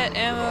laboratory to get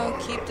ammo.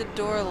 Keep the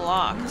door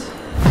locked.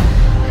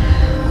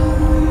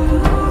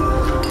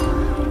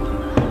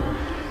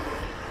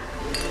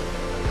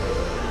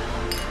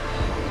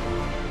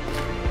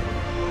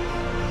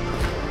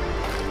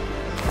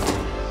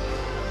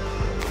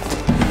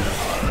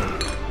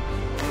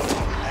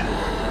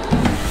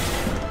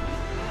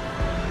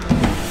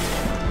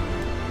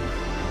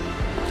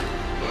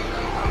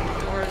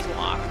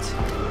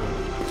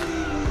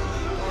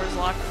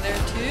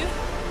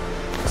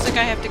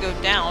 I have to go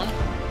down, so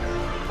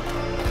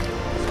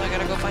I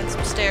gotta go find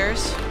some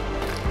stairs.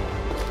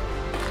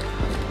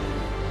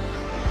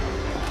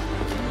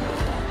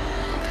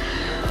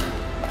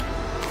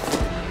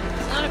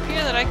 It's not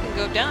appear that I can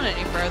go down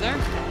any further.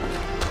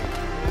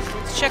 So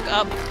let's check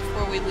up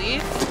before we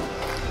leave.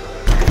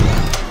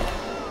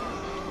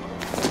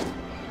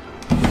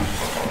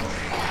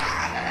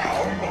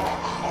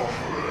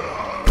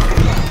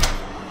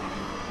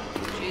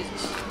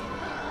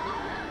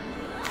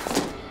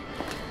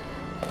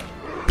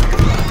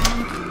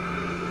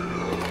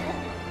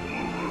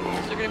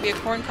 Be a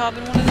corn cob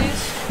in one of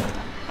these.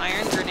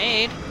 Iron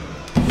grenade.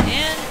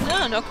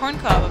 And no corn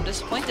cob. I'm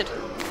disappointed.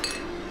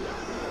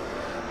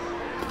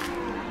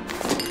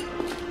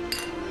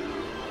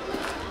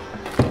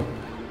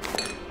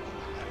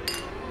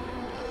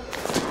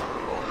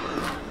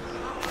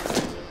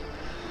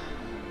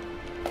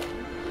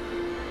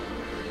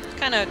 It's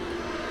kind of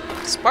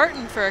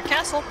Spartan for a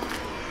castle.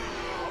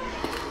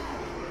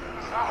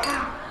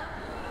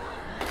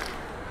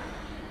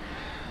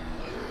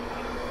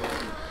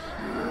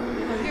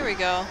 Here we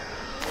go.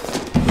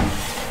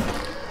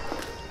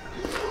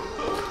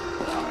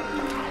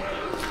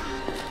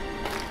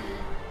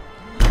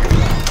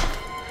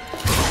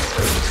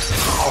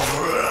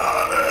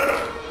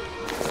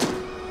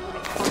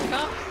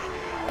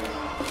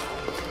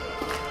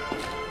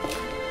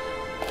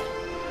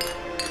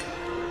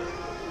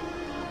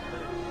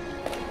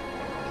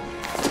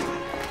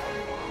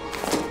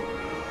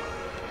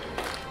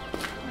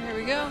 Here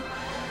we go.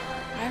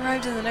 I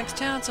arrived in the next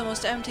town. It's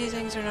almost empty.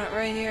 Things are not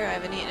right here. I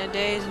haven't eaten in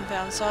days and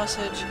found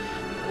sausage.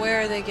 Where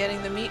are they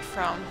getting the meat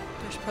from?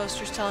 There's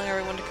posters telling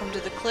everyone to come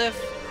to the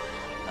cliff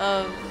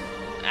of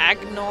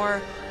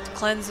Agnor to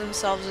cleanse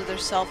themselves of their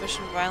selfish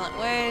and violent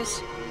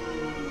ways.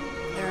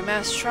 There are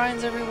mass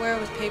shrines everywhere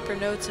with paper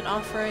notes and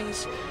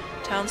offerings.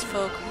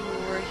 Townsfolk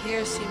who were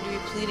here seem to be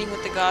pleading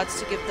with the gods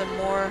to give them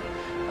more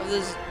of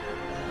this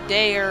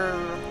dare.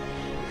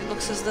 It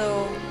looks as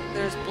though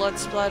there's blood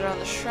splattered on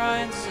the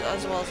shrines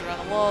as well as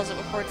around the walls. I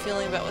have a horrid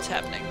feeling about what's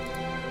happening.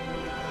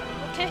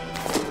 Okay.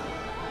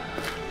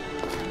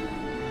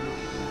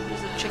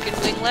 There's a chicken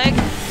wing leg.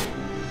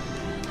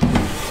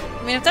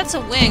 I mean, if that's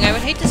a wing, I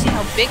would hate to see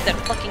how big that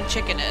fucking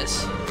chicken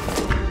is.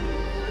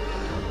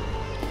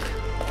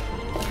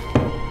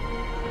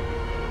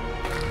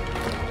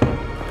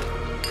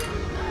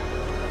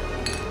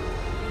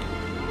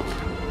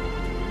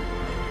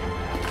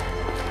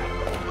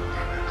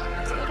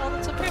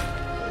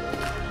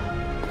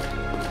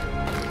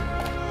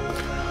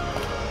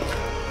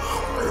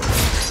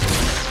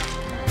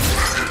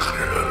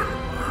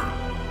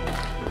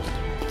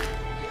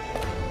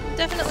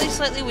 Definitely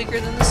slightly weaker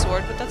than the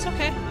sword, but that's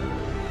okay.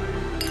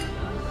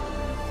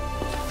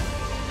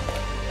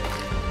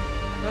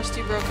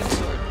 Rusty broken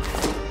sword.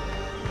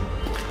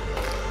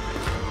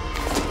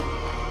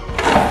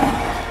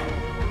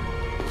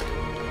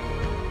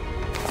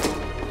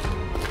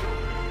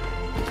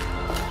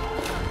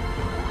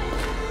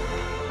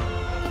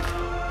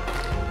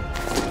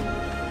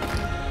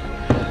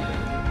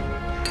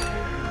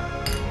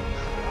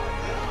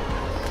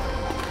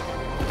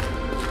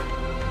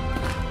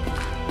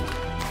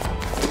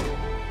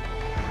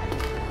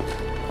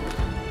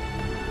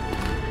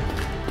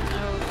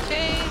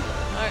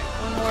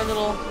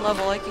 Little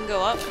level I can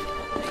go up.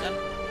 Hang on.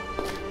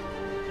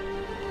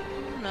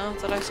 No, I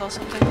thought I saw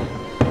something.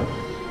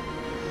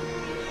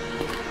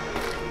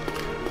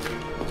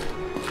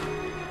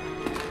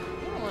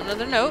 Oh,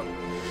 another note.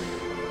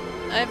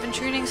 I've been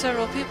treating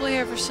several people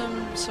here for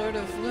some sort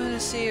of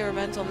lunacy or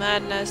mental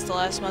madness. The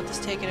last month has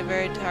taken a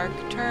very dark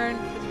turn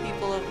for the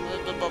people of blah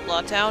blah blah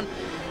blah town.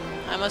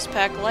 I must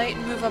pack light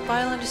and move up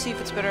island to see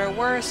if it's better or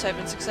worse. I've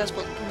been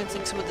successful at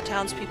convincing some of the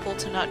townspeople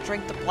to not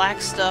drink the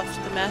black stuff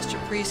the master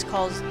priest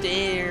calls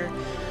dare.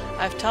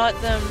 I've taught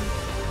them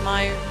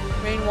my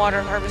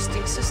rainwater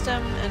harvesting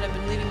system, and I've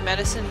been leaving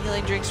medicine and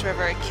healing drinks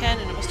wherever I can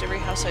in almost every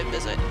house I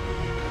visit.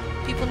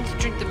 People need to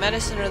drink the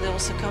medicine or they will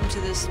succumb to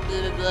this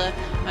blah blah blah.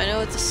 I know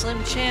it's a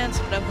slim chance,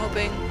 but I'm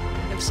hoping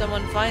if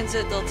someone finds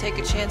it, they'll take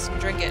a chance and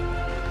drink it.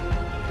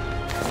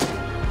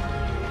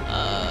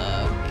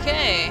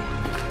 Okay.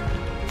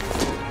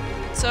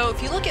 So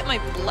if you look at my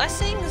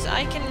blessings,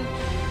 I can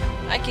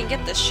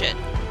get this shit.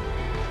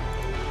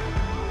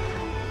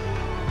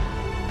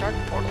 Dark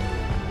portal.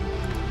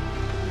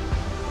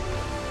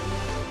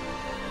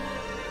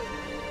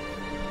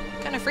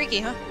 Kinda freaky,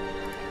 huh?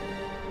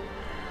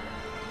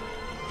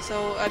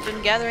 So I've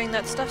been gathering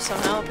that stuff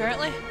somehow,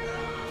 apparently.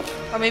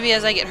 Or maybe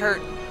as I get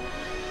hurt.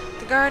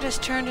 The guard has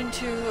turned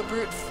into a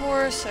brute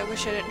force. I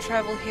wish I didn't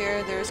travel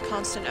here. There is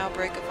constant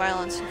outbreak of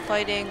violence and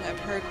fighting. I've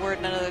heard word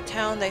in another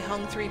town they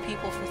hung 3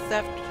 people for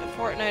theft a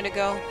fortnight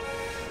ago.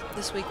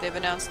 This week they've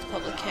announced the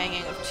public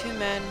hanging of 2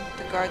 men.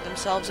 The guard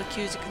themselves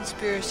accused of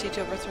conspiracy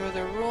to overthrow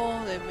their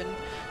rule. They've been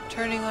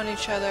turning on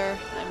each other.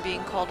 I'm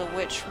being called a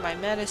witch for my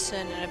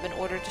medicine, and I've been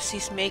ordered to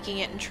cease making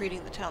it and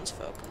treating the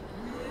townsfolk.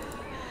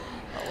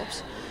 Oh,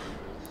 whoops.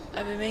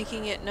 I've been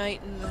making it at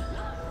night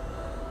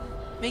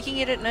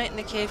in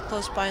the cave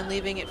close by and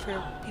leaving it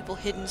for people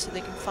hidden so they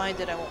can find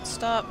it. I won't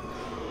stop.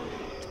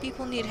 The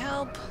people need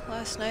help.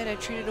 Last night I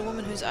treated a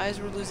woman whose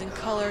eyes were losing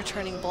color,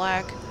 turning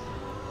black,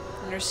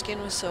 and her skin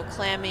was so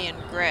clammy and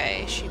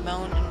gray. She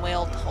moaned and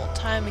wailed the whole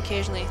time,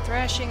 occasionally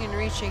thrashing and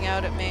reaching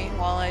out at me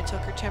while I took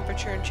her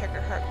temperature and checked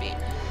her heartbeat.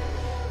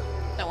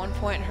 At one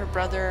point her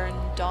brother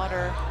and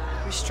daughter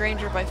restrained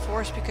her by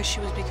force because she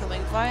was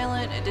becoming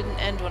violent. It didn't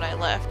end when I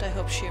left. I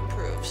hope she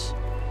improves.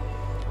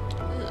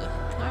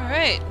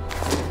 Alright.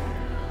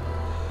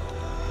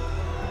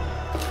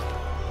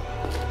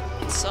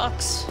 It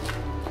sucks.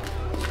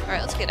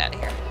 Alright, let's get out of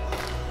here.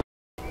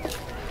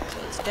 So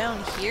it's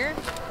down here.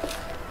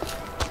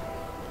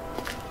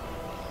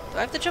 Do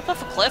I have to jump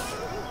off a cliff?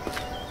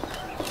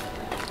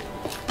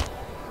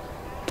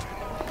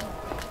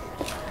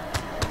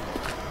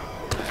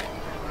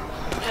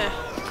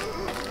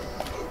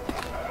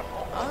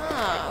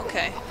 Ah,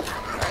 okay.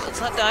 Alright, let's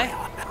not die.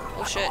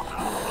 Oh shit.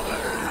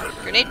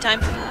 Grenade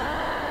time.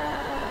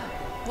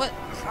 What?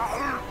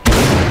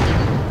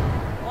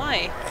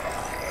 Why?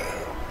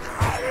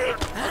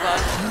 Oh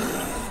god.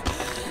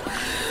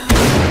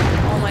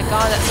 Oh my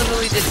god, that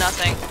literally did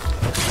nothing.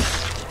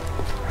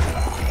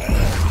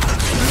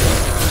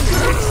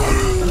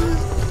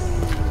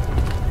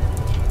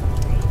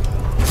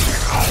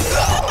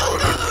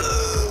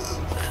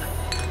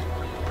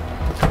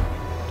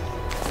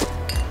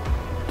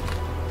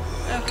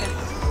 Okay.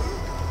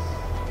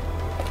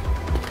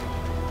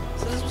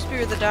 So this must be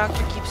where the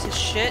doctor keeps his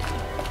shit.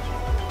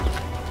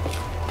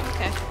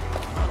 Okay.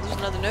 Oh, there's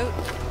another note.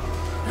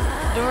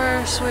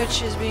 Door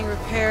switch is being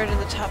repaired in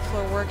the top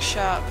floor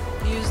workshop.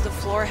 Use the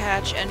floor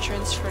hatch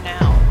entrance for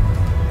now.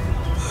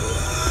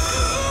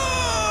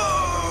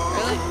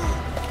 Really?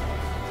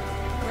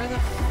 Where the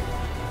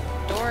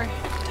door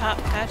top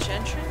hatch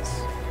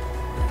entrance?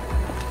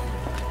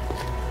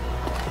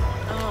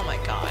 Oh my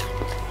god.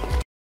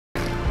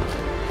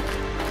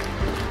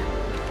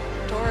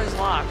 Door is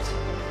locked.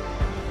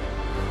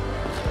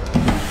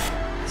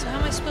 So how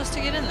am I supposed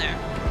to get in there?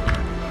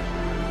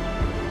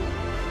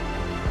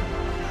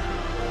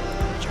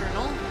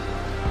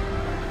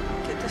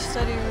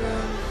 Study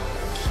room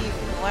key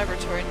from the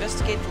laboratory.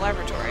 Investigate the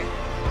laboratory.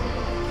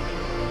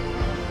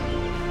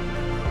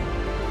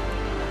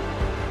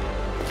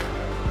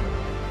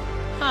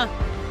 Huh.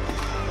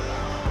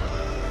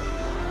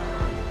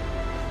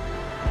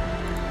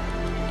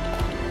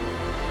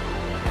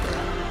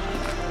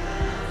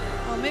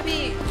 Well,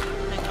 maybe...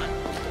 hang on.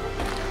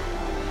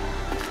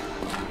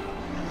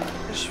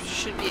 There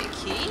should be a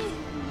key?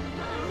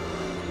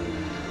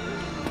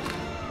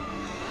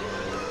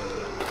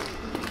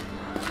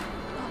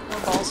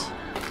 Balls.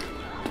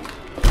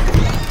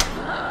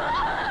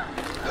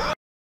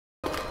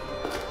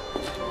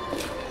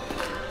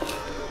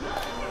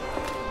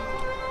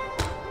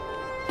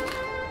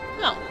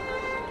 No.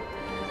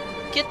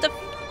 Get the...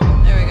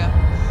 there we go.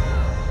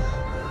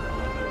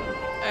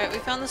 Alright, we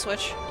found the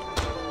switch.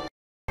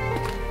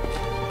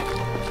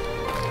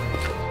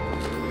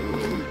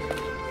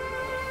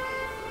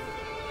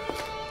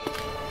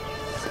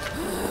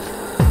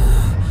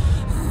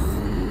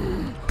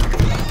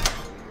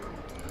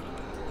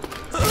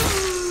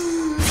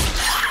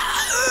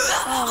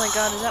 Oh my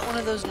god, is that one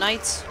of those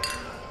knights?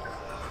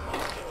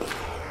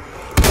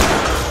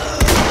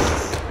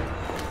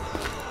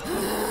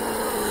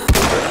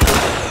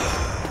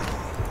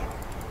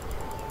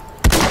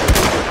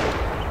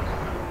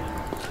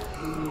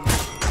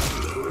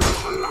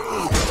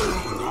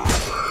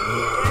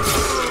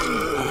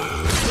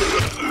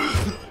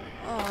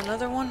 Oh,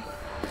 another one?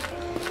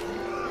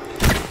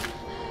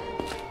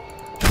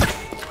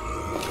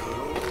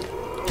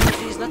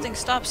 Jeez, nothing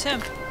stops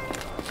him.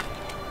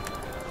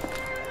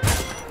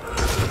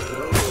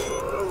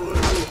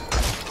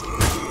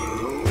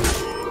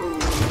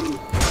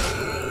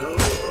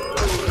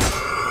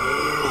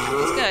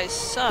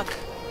 Suck.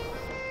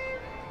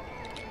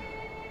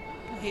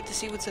 I hate to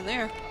see what's in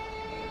there.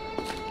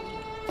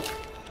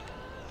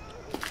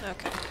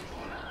 Okay.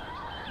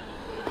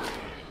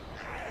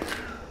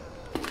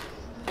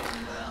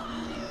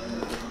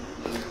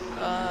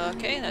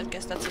 Okay, I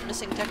guess that's a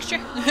missing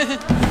texture. Okay.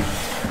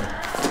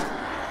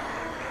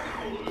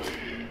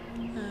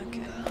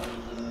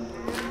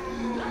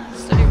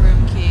 Study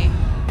room key.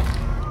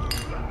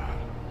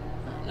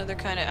 Another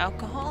kind of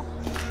alcohol.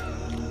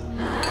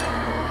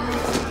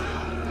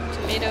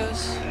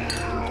 Tomatoes.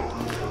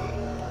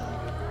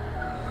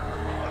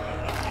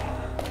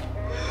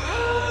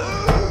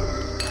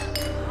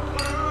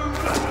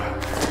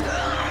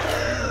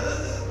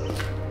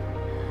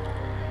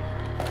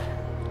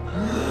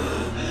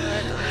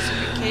 Alright, looks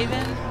like a cave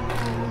in.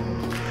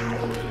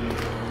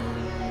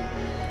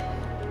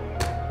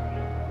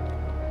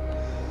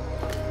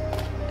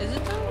 Is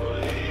it though?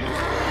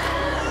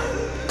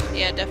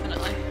 Yeah,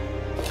 definitely.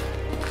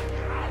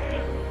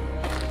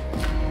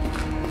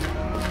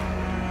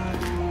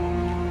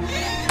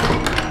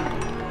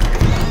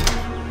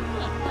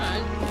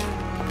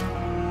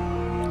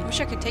 Wish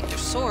I could take their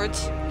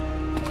swords. I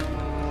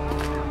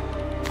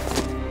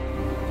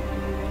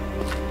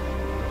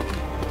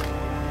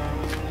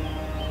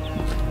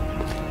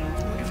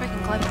wonder if I can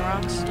climb the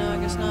rocks. No, I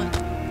guess not.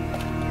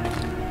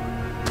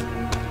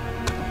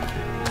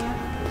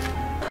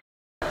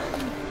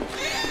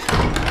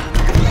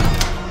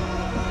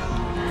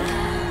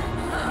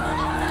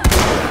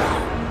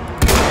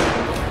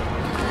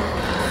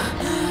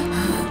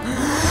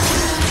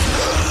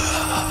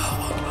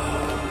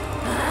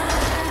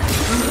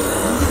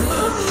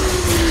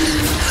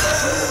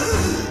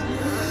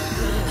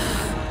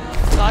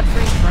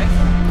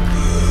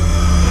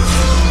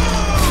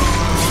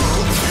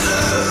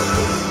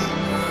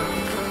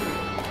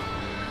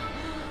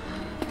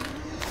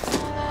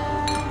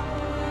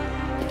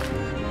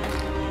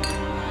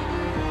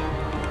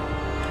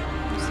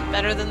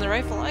 Better than the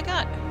rifle I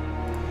got.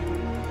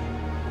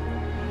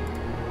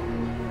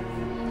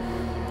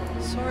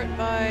 Sort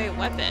by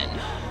weapon.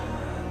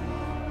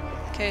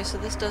 Okay, so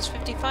this does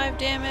 55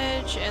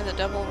 damage, and the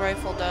double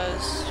rifle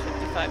does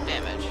 55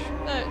 damage.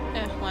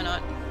 Why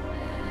not?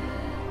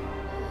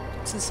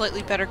 It's in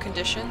slightly better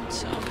condition,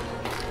 so...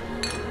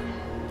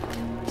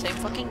 same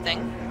fucking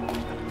thing.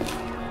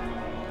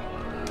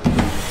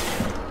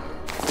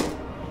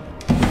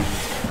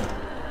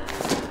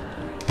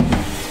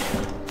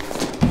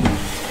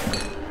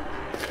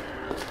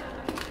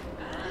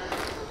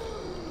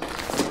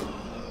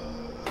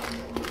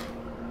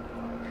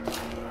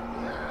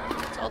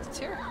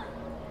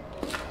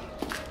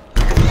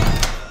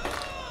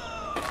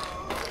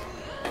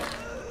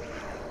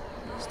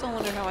 Still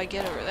wonder how I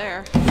get over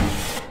there.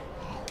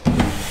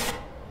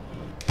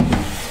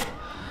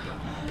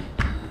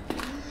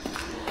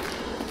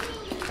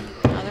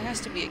 has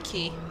to be a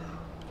key.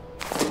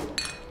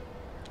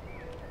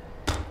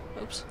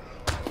 Oops.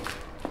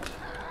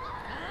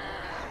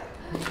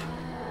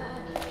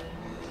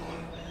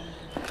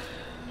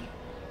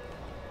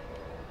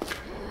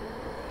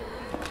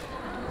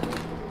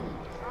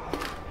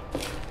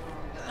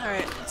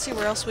 Alright, let's see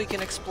where else we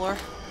can explore.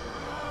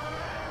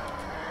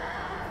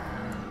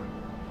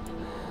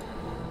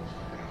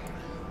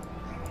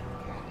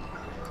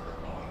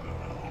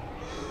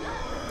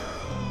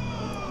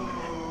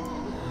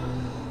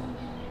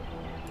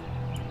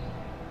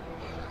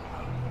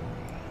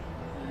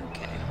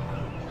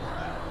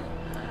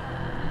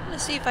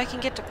 See if I can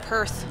get to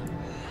Perth.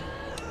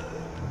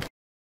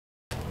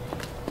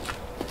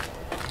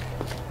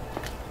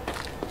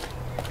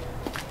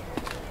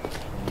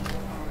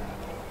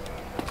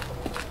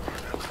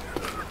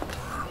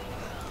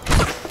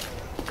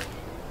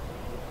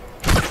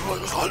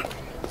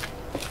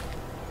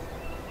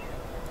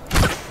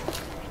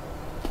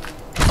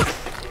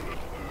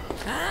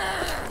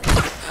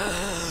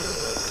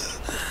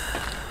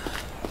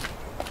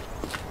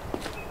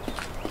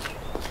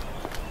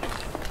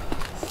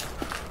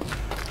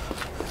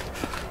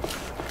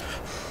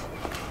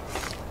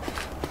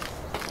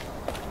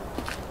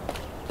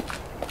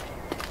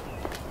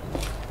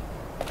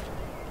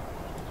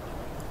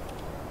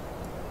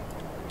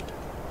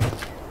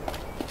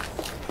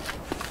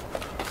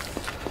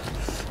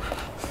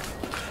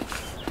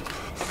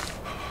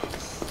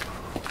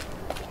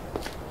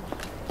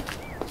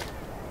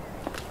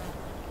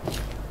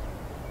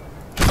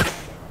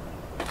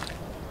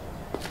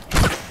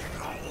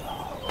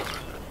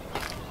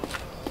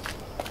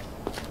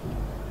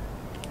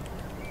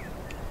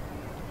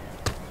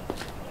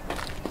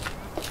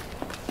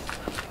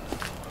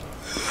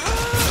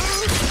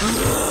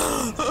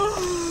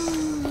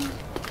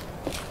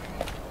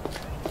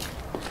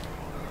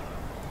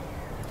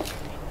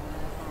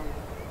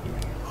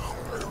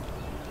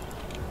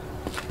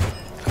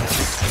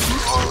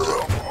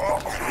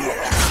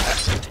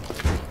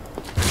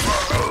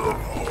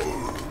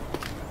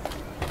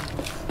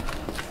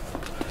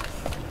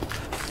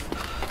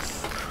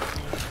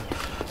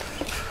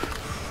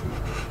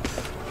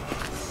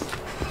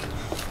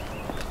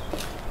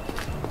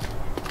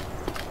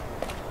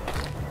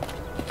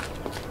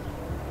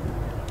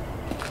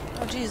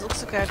 Jeez,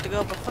 looks like I have to go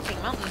up a fucking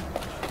mountain.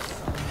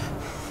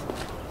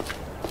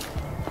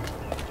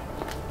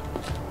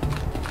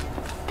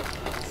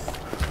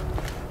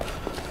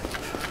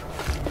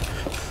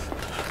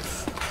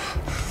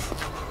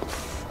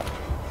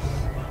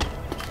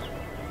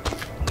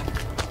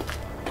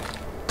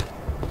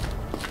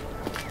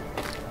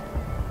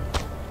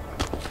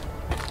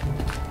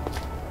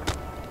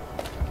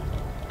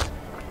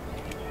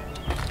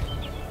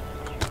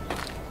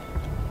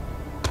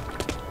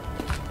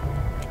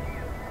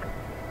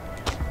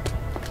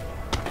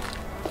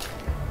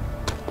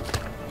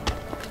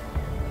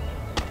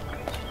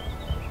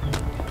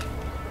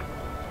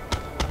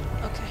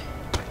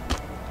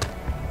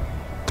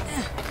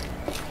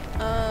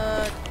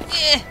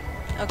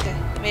 Okay,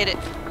 made it.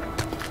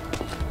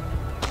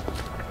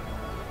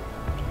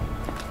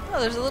 Oh,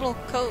 there's a little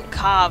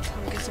cob.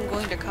 I guess I'm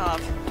going to Cobb.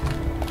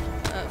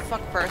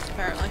 Fuck Perth,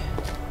 apparently.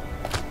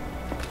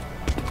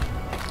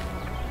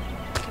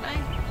 Can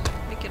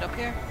I make it up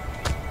here?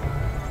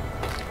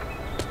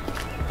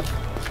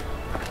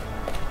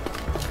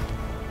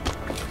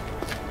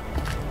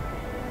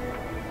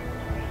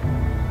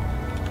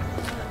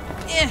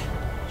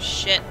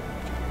 Shit.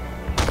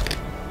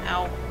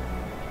 Ow.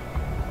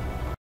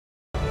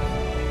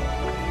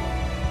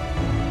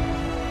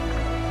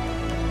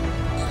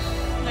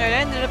 Alright, I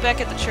ended up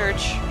back at the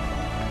church.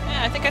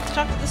 Yeah, I think I have to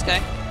talk to this guy.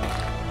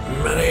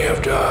 Many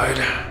have died.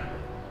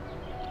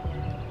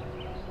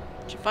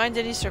 Did you find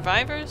any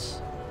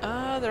survivors?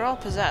 They're all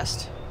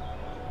possessed.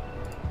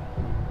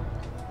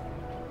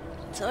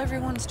 Until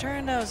everyone's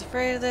turned, I was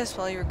afraid of this.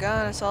 While you were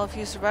gone, I saw a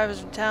few survivors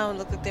from town. It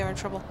looked like they were in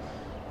trouble.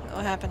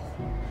 What happened?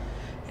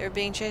 They were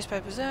being chased by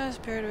possessed.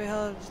 Appeared to be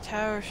held at the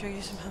tower. Should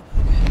you some help?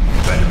 Okay.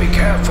 Better be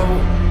careful.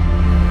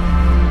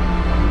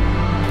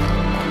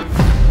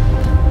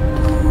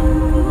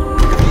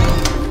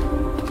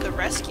 The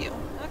rescue.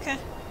 Okay.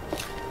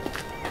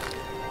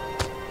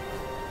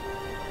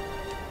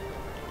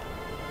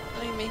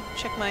 Let me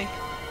check my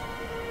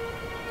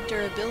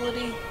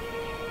durability.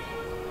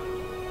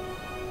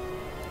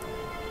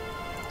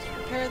 Let's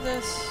repair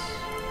this.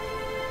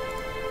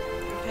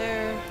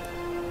 Repair.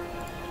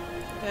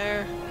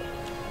 Repair.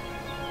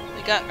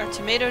 We got our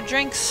tomato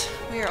drinks.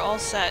 We are all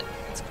set.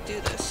 Let's do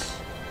this.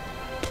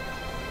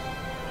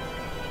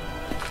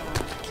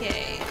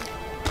 Okay.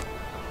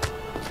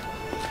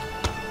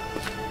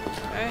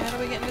 Alright, how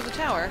do we get into the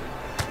tower?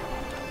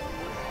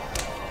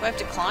 Do I have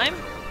to climb?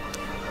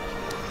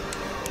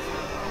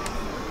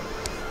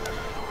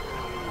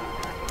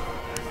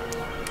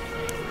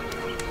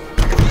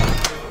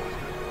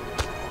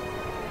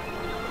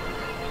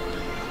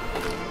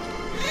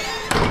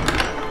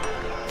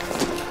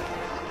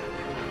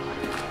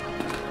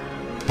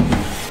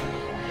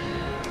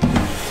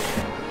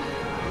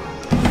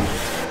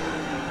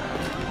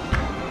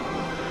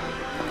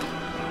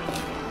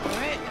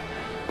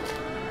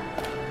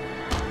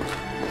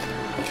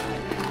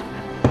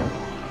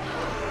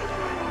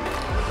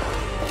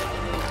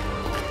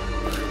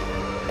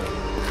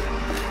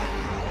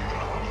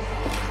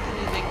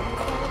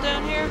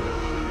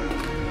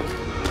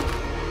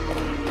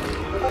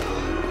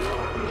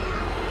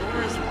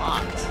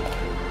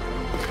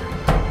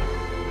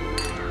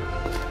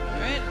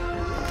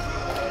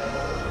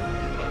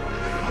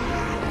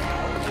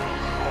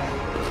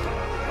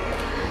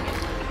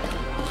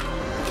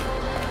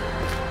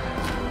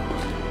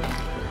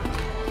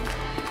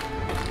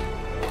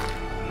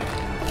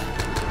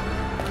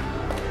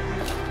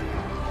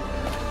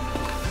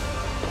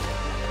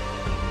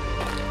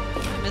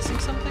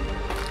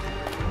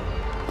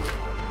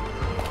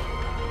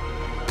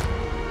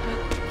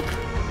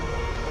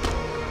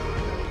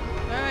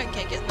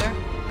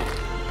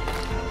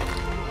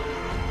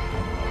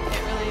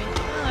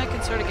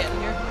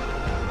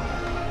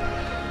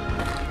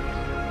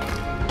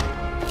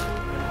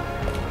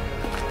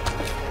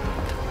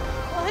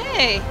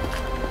 Hey!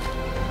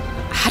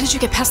 How did you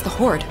get past the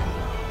horde?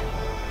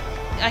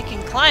 I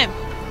can climb.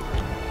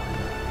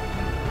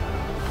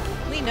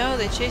 We know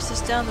they chased us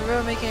down the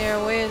road, making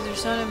our way as their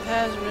son and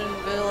past in the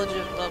village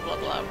of blah blah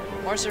blah.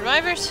 More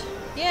survivors?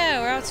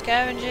 Yeah, we're out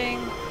scavenging.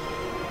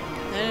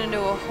 Then into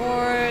a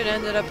horde,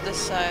 ended up this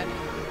side.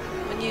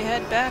 When you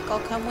head back, I'll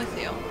come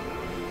with you.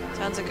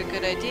 Sounds like a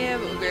good idea,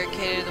 but we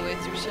barricaded the way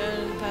through son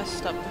and past to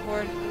stop the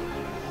horde.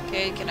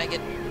 Okay, can I get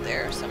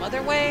there some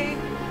other way?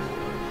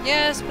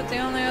 Yes, but the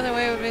only other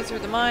way would be through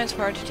the mines,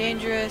 far too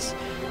dangerous.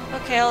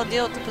 Okay, I'll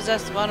deal with the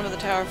possessed at the bottom of the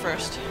tower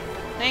first.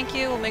 Thank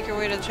you, we'll make our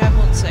way to the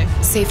chapel and safe.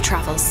 Safe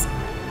travels.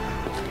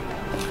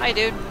 Hi,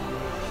 dude.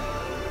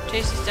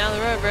 Chased us down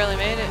the road, barely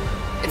made it.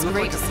 It's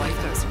great to see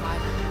those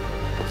survivors.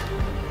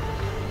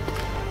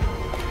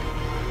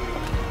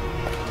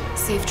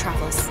 Safe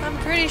travels. I'm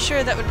pretty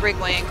sure that would break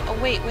my ankle. Oh,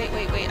 wait.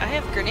 I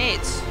have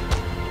grenades.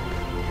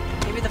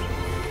 Maybe the...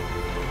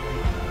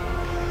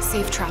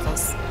 Safe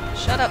travels.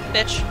 Shut up,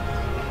 bitch.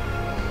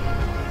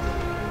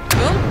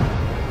 Boom.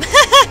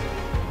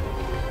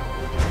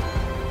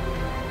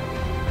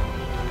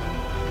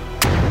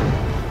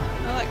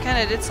 Well, that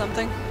kind of did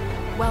something.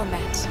 Well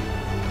met.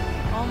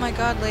 Oh my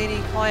god,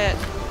 lady, quiet.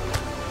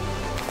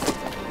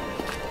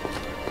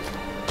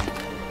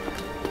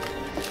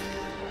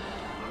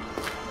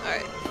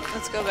 Alright,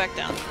 let's go back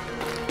down.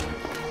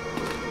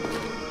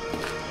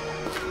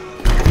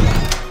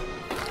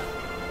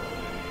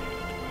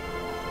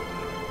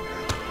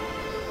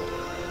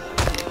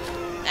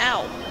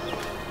 Ow.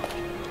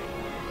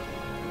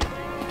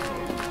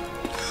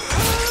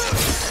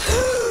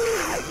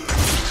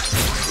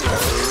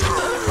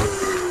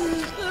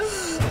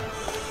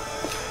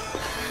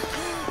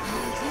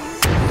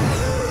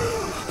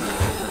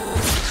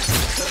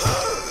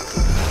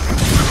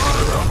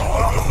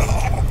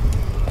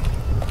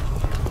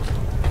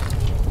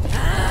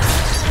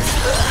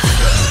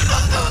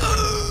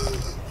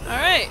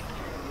 Alright.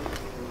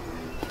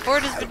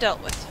 Horde has been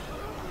dealt with.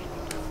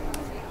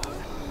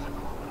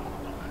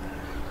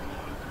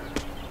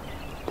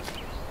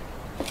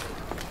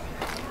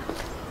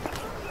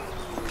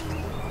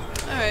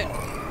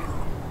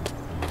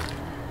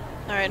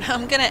 Alright,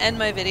 I'm gonna end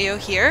my video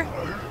here.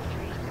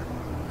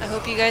 I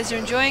hope you guys are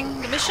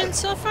enjoying the missions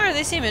so far.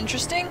 They seem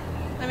interesting.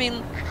 I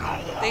mean,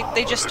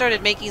 they just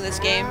started making this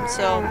game,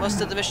 so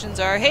most of the missions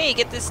are, hey,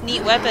 get this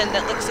neat weapon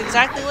that looks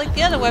exactly like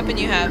the other weapon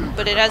you have,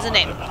 but it has a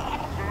name.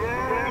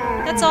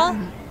 That's all.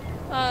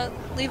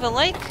 Leave a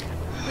like,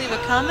 leave a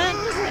comment,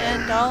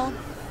 and I'll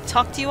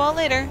talk to you all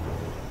later.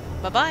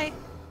 Bye-bye.